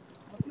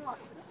 Let's not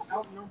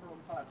outnumber them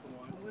 5 to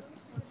 1. Let's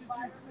just do 6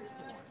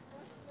 to 1.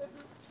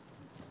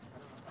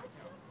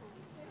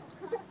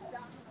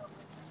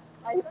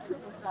 I approve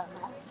of that,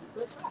 man.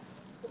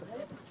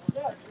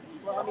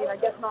 Well, I mean, I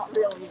guess not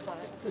really, but.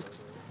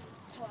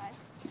 Why?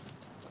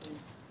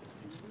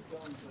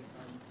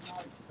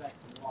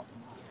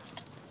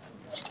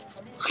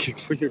 Looking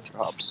for your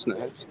drop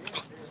snacks.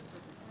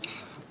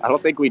 I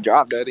don't think we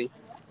dropped any.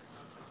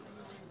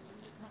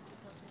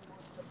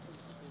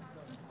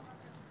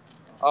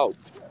 Oh,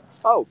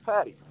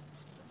 Patty.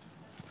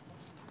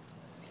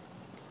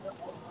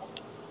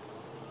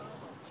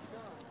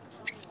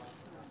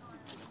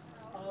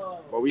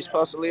 Were we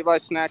supposed to leave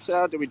like snacks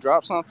out? Did we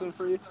drop something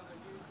for you?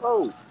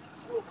 Oh.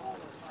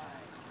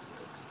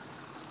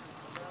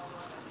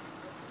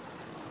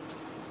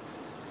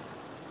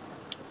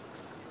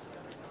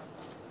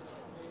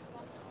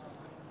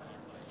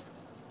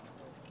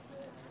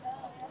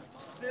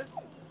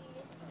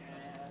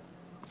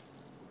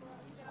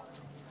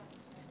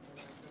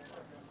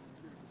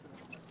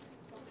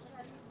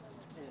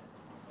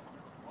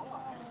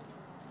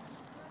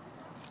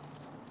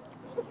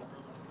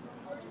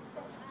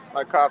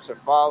 My cops are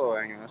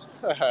following us.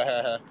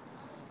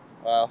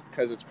 Well,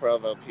 because it's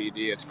Provo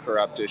PD, it's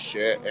corrupt as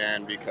shit,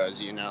 and because,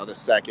 you know, the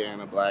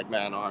second a black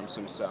man arms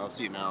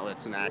himself, you know,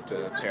 it's an act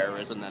of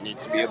terrorism that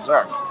needs to be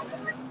observed.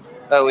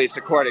 At least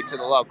according to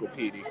the local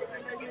PD.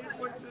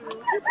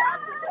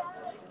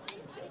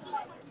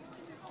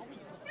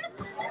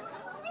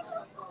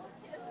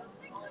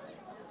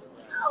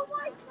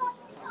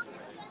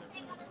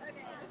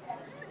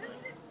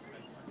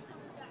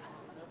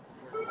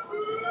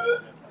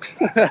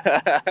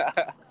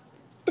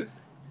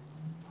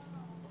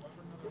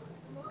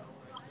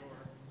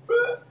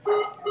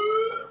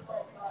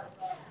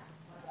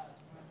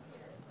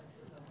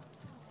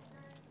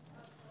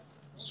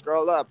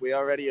 Scroll up, we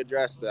already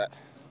addressed that.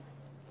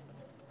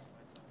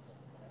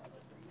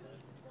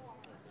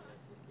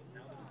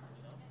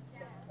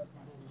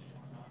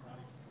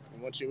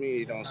 And what you mean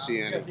you don't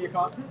see any?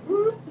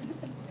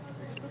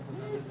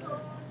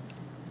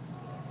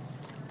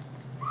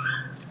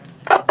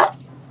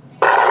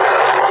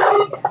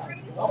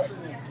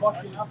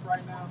 Fucking up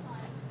right now.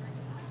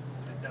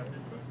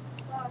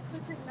 Wow,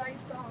 such a nice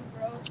song,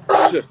 bro.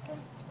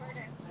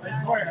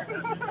 I swear.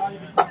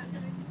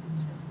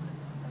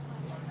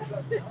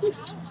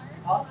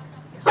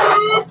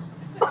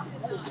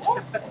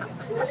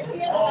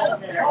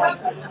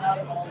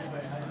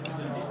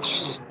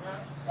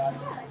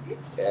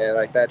 Yeah,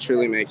 like that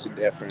truly makes a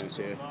difference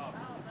here.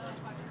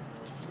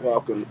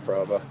 Welcome to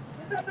Provo.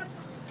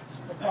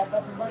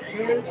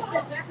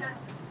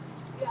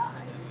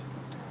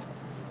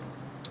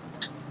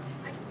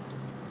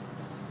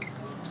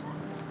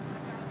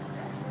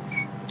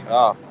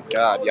 Oh,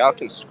 God, y'all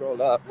can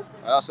scroll up.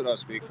 I also don't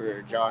speak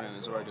for John and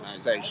his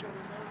organization.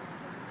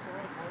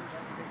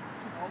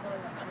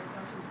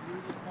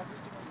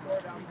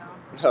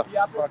 Oh,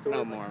 fuck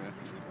no, Mormon.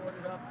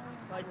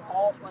 Like,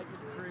 all, like,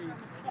 it's crazy.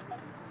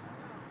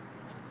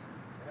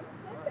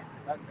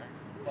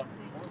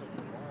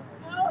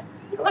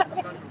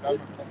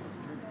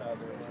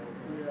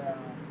 Yeah,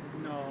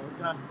 no,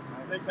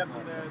 they kept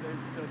me there, they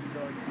still be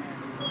going.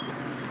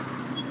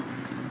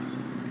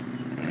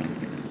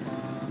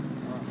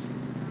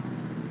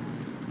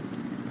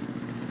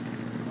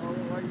 Oh,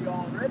 are you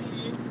all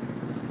ready?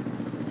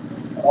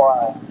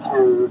 1,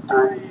 2,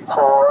 3,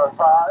 4,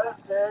 5,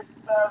 6,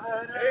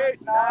 7,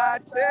 8, 9,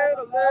 10,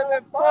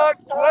 11, fuck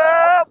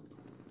 12.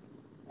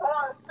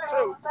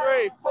 2,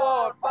 3,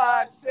 4,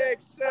 5,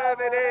 6,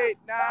 7, 8,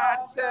 9,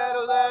 10,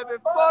 11,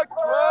 fuck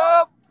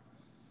 12.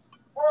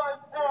 1,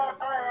 2,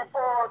 3,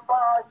 4,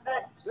 5,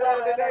 6,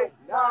 7, 8,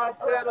 9,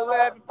 10,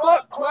 11,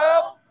 fuck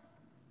 12.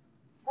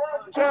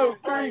 2,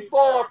 3,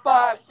 4,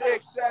 5,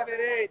 6, 7,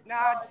 8,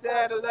 9,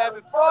 10,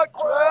 11, fuck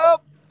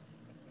 12.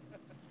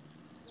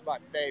 It's my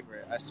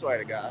favorite, I swear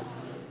to God.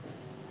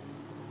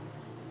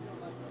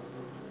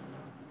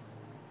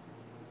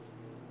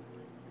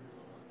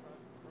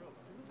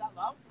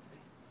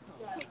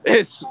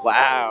 It's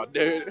loud,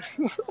 dude.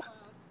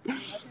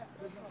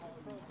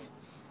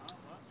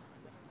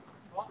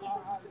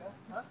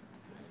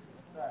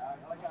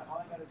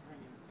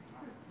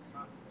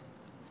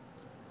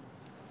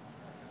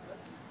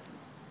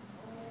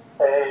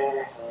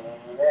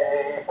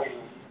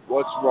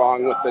 What's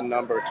wrong with the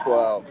number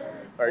 12?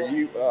 Are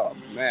you, oh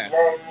man.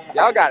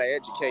 Y'all gotta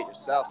educate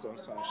yourselves on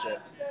some shit.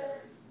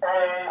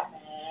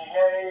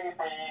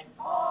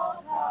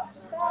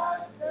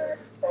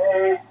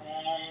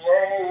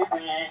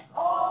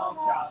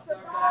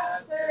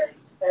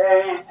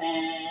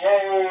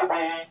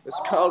 It's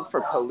code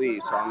for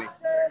police, homie.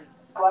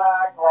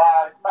 Black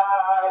Lives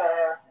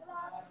Matter.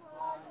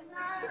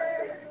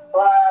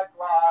 Black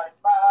Lives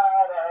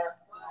Matter.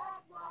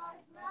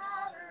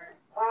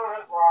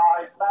 Whose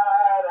lives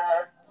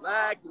matter?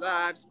 Black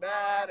Lives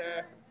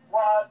Matter.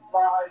 What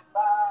lives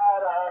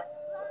matter?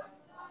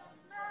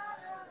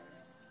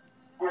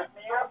 Give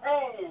me a B.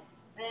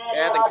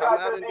 Yeah, then come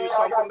out and do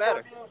something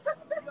better.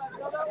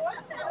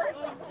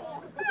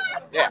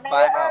 Yeah, 5 L.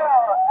 L,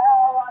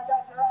 I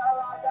got your L,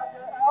 I got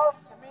your L.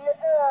 Give me an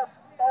M.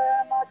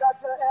 M, I got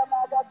your M, I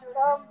got your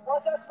M.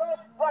 What's that spell?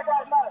 Black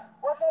Lives Matter.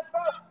 What's that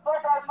spell?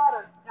 Black Lives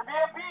Matter. Give me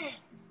a B.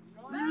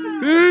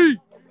 B.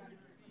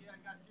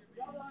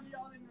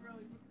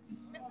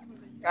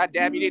 God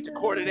damn, you need to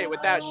coordinate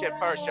with that shit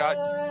first, Sean.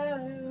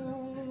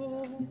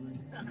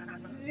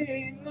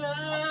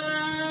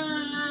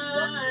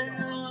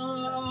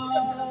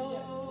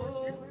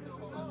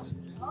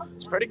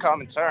 It's a pretty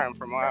common term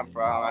from where I'm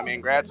from. I mean,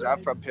 granted, I'm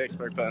from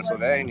Pittsburgh,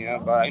 Pennsylvania,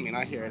 but I mean,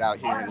 I hear it out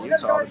here in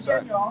Utah all the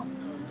time.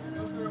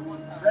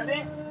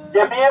 Ready?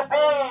 Give me a B,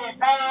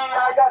 B,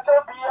 I got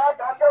your B, I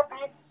got your B.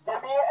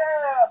 Give me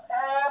an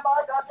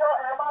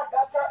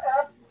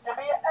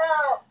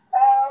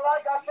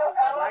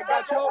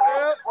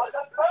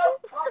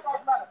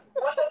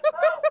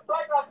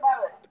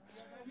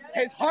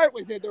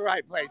was in the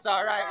right place,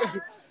 all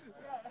right?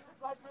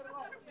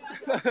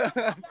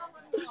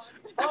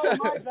 Oh,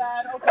 my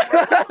bad. Okay.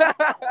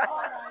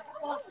 All right.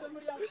 Fuck,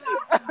 somebody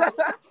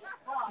else.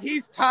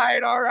 He's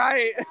tired, all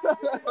right? You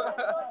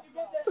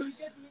get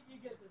this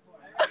one.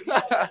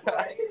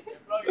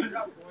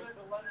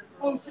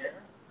 Oh, shit.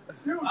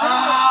 Really?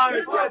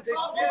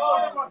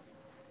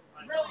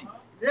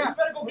 Yeah. You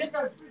better go get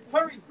that.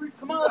 Hurry.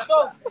 Come on, let's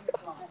go.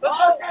 Let's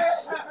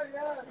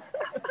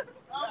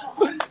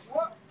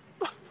go.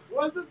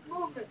 What's this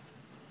movement?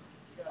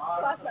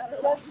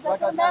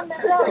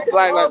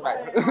 Black Lives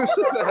Matter.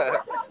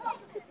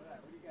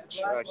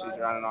 Trucks, he's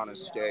running on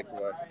his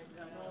skateboard.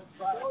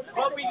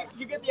 Well,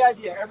 you get the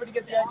idea. Everybody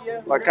get the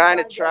idea? What kind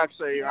of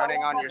trucks are you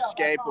running on your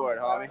skateboard,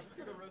 homie?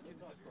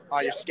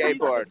 On your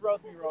skateboard. Just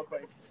roast me real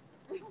quick.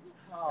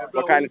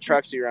 What kind of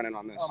trucks are you running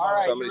on this? All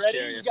right, Somebody's you ready?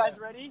 curious. You guys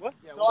ready? What?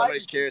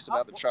 Somebody's curious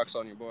about the trucks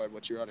on your board.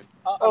 What you running?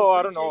 Oh,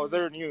 I don't know.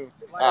 They're new.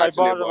 I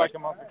bought it like a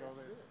month ago.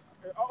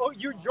 Oh,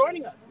 you're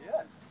joining us?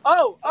 Yeah.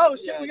 Oh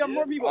shit, we got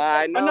more people.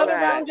 I know Another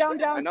that. round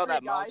down. I know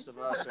that most of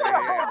us are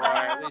here, or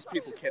at least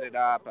people kitted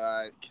up.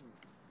 Can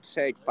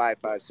take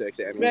 5.56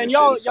 ammunition. Man,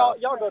 y'all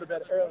go to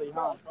bed early,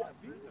 huh?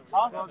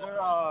 No, they're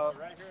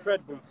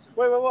shred boots.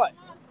 Wait, what?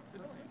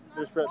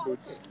 They're shred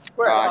boots.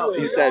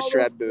 He says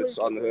shred boots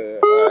on the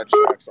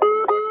trucks on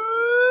the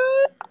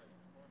board.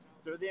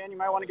 So Dan, you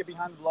might want to get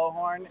behind the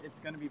blowhorn. It's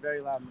going to be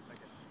very loud in a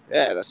second.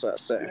 Yeah, that's what I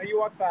was saying. You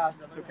walk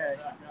fast. It's okay.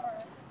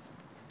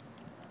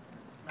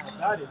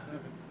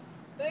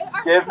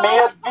 Give me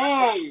a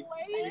B.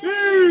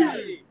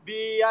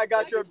 B, I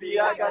got your B.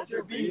 I got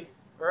your B.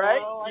 All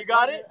right, you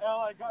got it? L,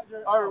 I got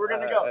your. All right, we're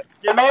going to go.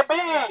 Give me a B.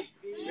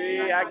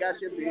 B, I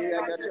got your B.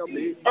 I got your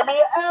B. Give me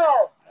an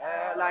L.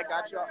 L, I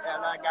got your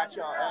L. I got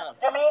your L.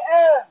 Give me an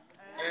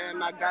M.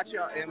 M, I got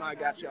your M. I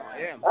got your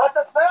M. What's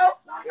it spelled?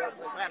 Black Lives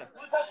Matter.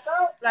 What's that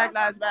spelled? Black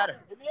Lives Matter.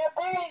 Give me a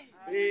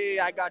B. B,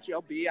 I got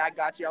your B. I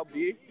got your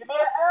B. Give me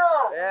an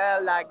L.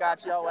 L, I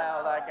got your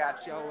L. I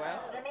got your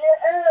L. Give me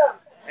an M.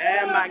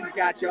 M, I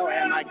got your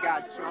M. I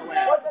got your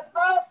L. What's it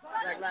spelled?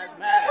 Black Lives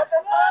Matter. What's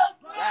it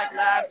spelled? Black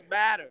Lives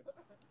Matter.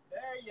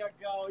 There you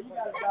go. You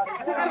guys got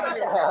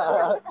it.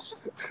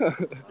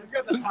 He's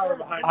got the power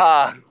behind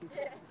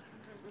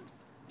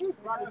him.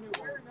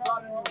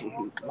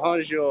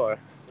 Bonjour.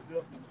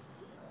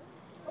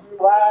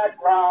 Black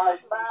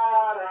Lives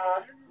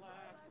Matter.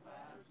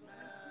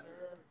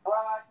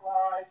 Black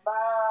Lives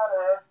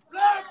Matter.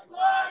 Black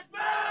Lives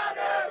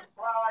Matter.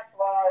 Black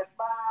Lives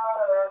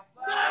Matter.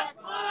 Black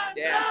Lives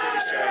Yeah, I'm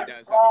pretty sure he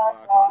does have a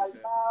block on his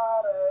head.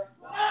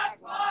 Black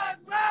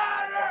Lives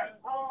Matter.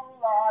 Blue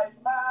Lives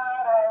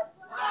Matter.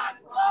 Black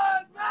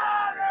Lives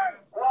Matter.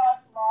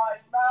 Black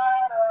Lives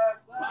Matter.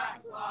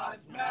 Black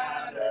Lives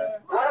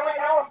Matter. What do we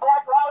do when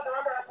Black Lives are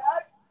under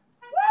attack?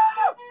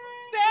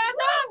 Stand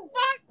up,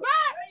 fight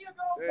back. There you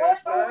go.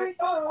 What do we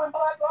do when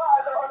Black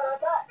Lives are under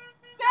attack?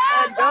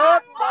 Stand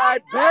Up,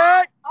 fight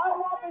back. I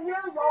want to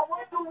hear y'all.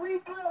 What do we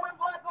do when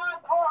Black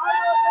Lives are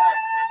under attack?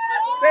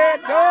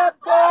 Stand up,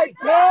 fight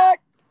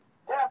back.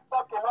 Yeah,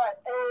 fucking right.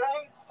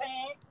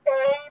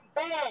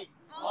 A-C-A-B.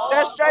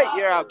 That's straight.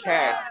 You're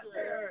okay.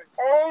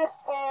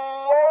 A-C-A-B.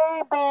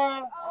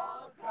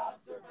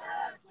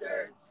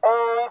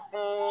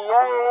 A-C-A-B.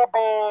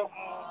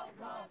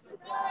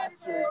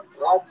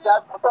 What's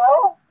that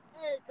spell?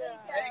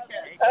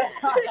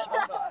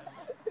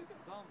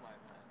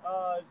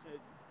 Oh, shit.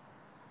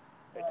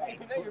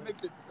 You know you're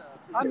mixing stuff.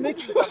 I'm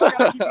mixing stuff. I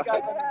gotta keep you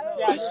guys on.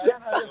 Yeah, I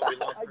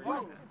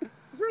do.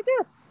 It's right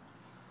there.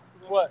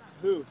 What?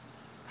 Who?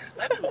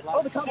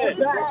 Oh, the cops are back.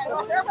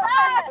 They're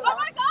back. Oh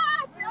my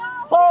gosh, yo.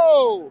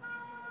 Oh!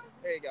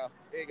 There you go.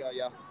 There you go,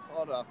 yo.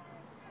 Hold up.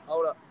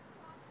 Hold up.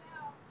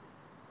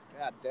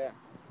 God damn.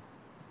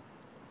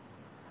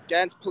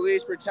 Against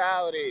police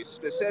brutality,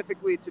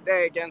 specifically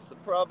today against the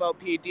Provo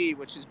PD,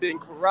 which has been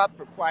corrupt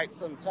for quite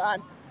some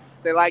time.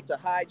 They like to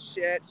hide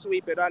shit,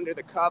 sweep it under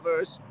the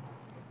covers.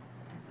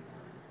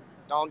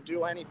 Don't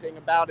do anything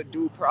about a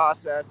due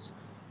process.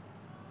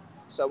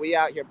 So we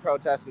out here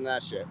protesting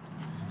that shit.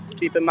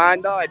 Keep in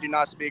mind, though, I do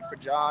not speak for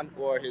John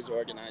or his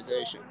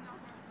organization.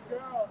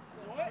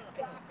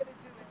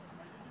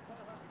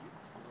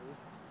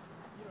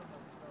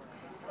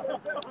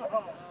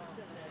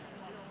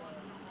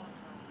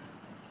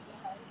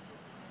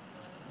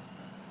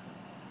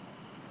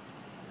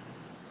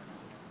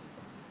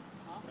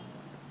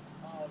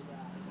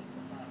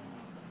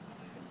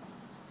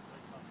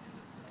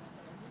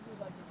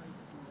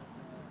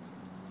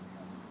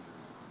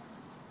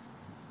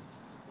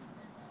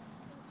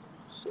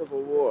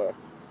 Civil War.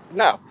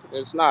 No,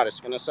 it's not.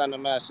 It's going to send a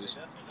message.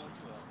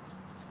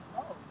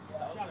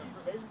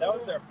 That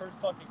was their first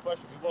fucking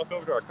question. We walk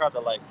over to our car,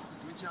 they're like,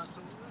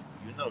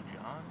 you know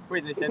John?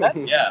 Wait, they say that?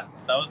 Yeah,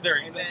 that was their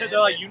example. They're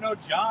like, you know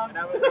John? And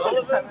I was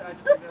Sullivan?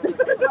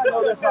 I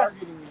know they're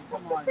targeting me.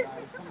 Come on, guys.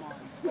 Come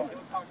on.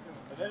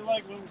 And then,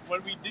 like,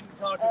 when we didn't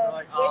talk to him, they're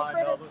like, oh, I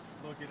know,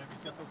 look at him,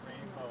 he's got the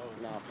rainbow.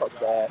 No, fuck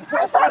that.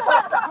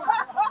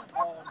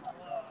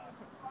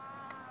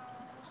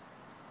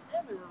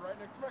 And they were right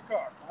next to my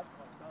car.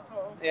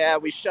 Yeah, Yeah,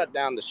 we shut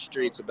down the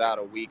streets about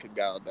a week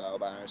ago, though,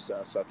 by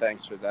ourselves, so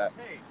thanks for that.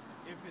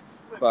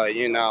 But,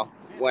 you know,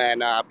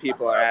 when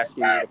people are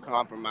asking you to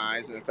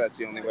compromise, and if that's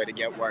the only way to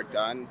get work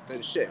done,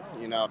 then shit.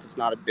 You know, if it's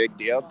not a big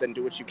deal, then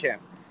do what you can.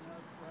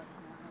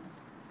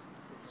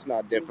 It's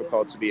not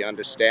difficult to be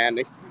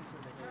understanding.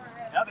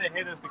 Now they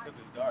hate us because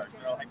it's dark.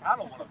 They're like, I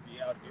don't want to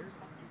be out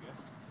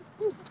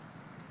here.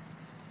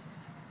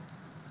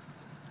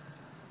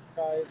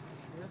 Guys,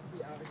 we have to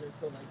be out of here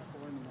till like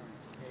 4 in the morning.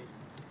 Okay?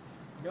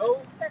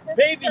 No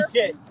baby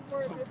shit.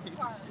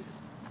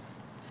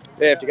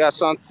 Yeah, if you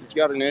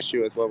got an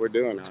issue with what we're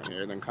doing out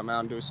here, then come out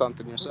and do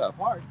something yourself.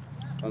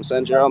 Don't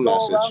send your own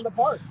message.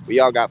 We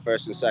all got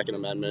First and Second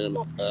Amendment,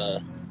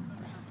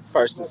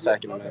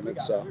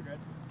 so.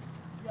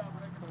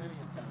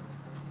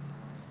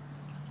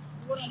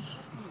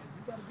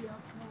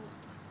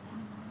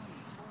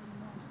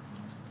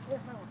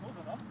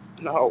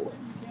 No.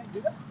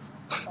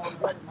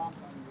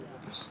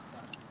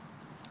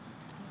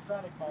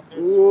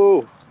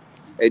 Ooh.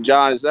 Hey,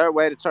 John, is there a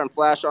way to turn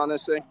flash on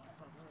this thing?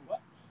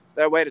 Is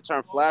there a way to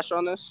turn flash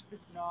on this?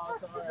 No,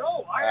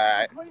 All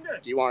right.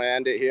 Do you want to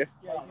end it here?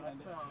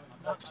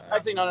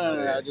 Actually,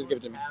 no. Just give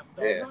it to me.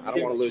 Yeah, I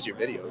don't want to lose your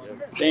video,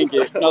 dude. Thank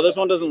you. No, this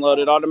one doesn't load.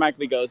 It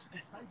automatically goes.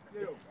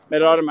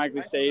 It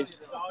automatically saves.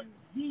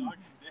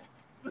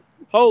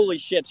 Holy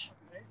shit.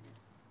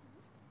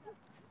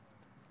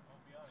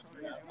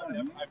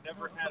 I've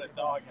never had a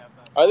dog have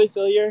that. Are they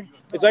still here?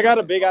 Because I got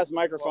a big ass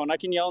microphone. I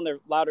can yell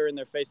louder in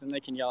their face than they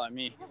can yell at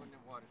me.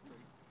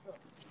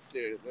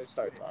 Dude, they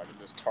start talking,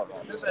 just turn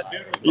on this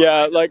side.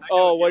 Yeah, like,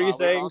 oh, what are you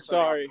saying? Also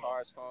got Sorry.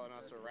 cars following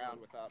us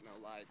around without no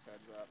lights,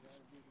 heads up.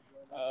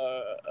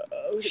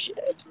 Oh,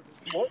 shit.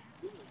 What?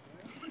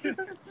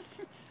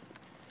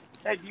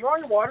 Hey, do you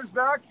want your waters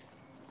back?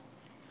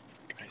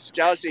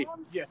 Josie.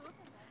 Yes.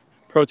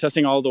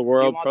 Protesting all the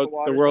world. Do you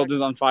want the The world waters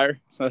is on fire.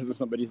 So that's what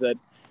somebody said.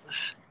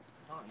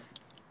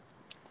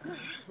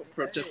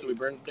 Protest till we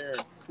burn it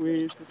down.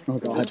 Oh,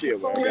 Just God. be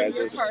aware, guys,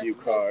 there's a few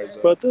cars.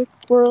 But the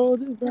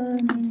world is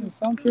burning.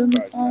 Something.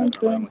 Cars driving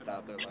around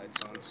without their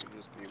lights on, so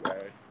just be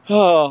wary.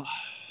 Oh.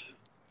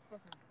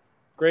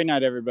 Great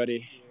night,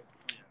 everybody.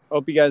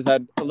 Hope you guys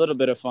had a little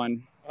bit of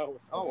fun.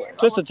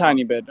 Just a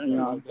tiny bit, you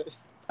know.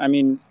 I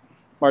mean,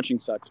 marching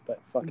sucks, but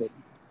fuck it.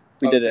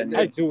 We did it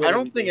anyway. I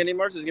don't think any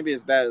march is gonna be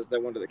as bad as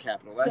that one to the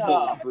Capitol. That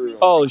was brutal.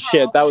 Oh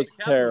shit, that was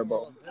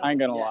terrible. I ain't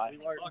gonna lie.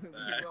 I'm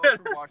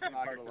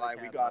not gonna lie,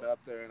 we got up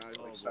there and I was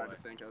like starting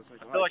to think, I was like,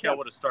 I feel like I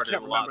would have started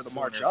a lot the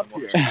march sooner up than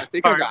here. what- I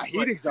think I got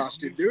heat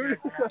exhausted, dude.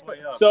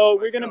 So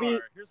we're gonna be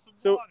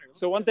so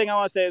one thing I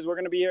want to say is we're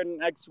gonna be here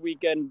next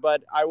weekend,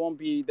 but I won't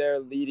be there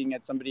leading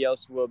it. Somebody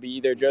else will be,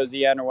 either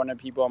Josie Ann or one of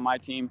the people on my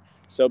team.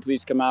 So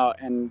please come out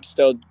and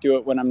still do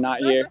it when I'm not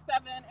here. Number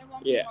 7, it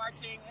won't be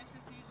marching. It's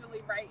just usually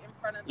right in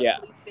front of the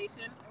police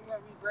station where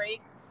we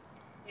braked.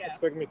 Yeah.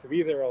 Expect me to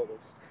be there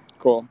always.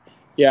 Cool.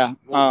 Yeah.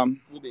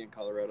 We'll be in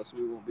Colorado, so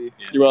we won't be.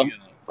 Yeah, You will?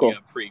 Cool. We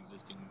got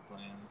pre-existing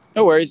plans.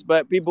 No worries,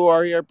 but people who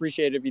are here,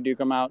 appreciate it if you do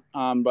come out.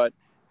 But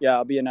yeah,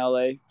 I'll be in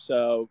LA,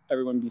 so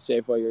everyone be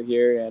safe while you're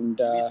here. And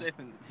Be safe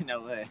in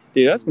LA.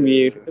 dude, it's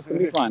gonna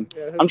be fun.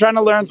 I'm trying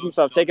to learn some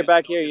stuff. Take it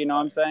back here, you know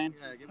what I'm saying?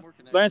 Yeah, get more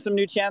connected. Learn some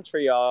new chants for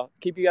y'all.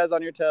 Keep you guys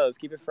on your toes.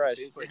 Keep it fresh.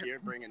 Seems like you're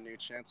bringing new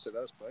chants to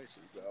those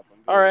places, though.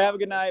 All right, have a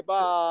good night.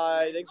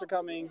 Bye. Thanks for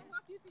coming.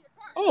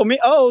 Oh, me?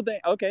 Oh,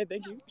 okay.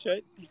 Thank you.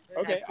 Shit.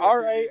 Okay. All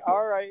right.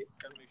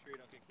 Gotta make sure you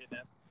don't get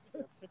kidnapped.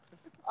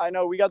 I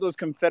know we got those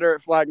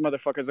Confederate flag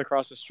motherfuckers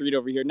across the street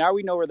over here. Now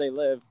we know where they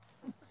live.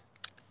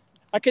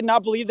 I could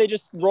not believe they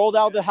just rolled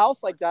out of the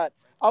house like that.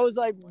 I was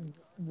like,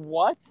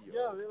 what?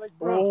 Yeah, they're like,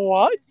 bro.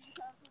 What?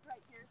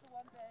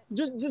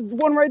 Just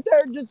one right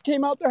there just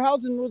came out their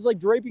house and was like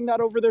draping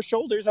that over their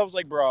shoulders. I was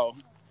like, bro,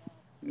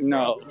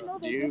 no.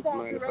 Do you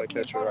mind if I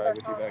catch a ride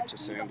with you back to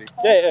Sandy?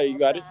 Yeah, you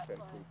got it. Okay,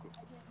 cool.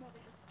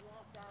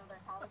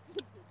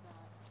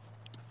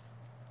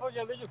 Oh,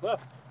 yeah, they just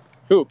left.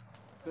 Who?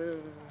 The-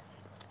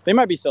 They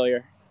might be still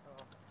here.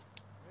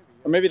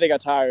 Or maybe they got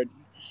tired.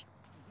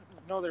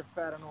 No, they're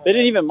fat and old. They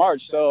didn't even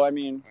march, so I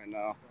mean. I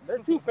know. They're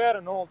too fat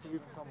and old to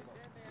even come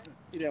with us.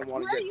 You didn't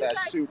want to get that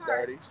suit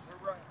dirty.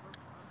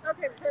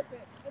 Okay,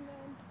 perfect. And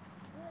then,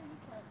 where are you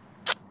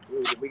from?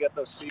 Ooh, did we get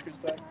those speakers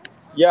back?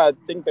 Yeah, I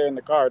think they're in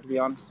the car, to be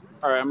honest.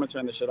 All right, I'm going to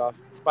turn this shit off.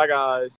 Bye, guys.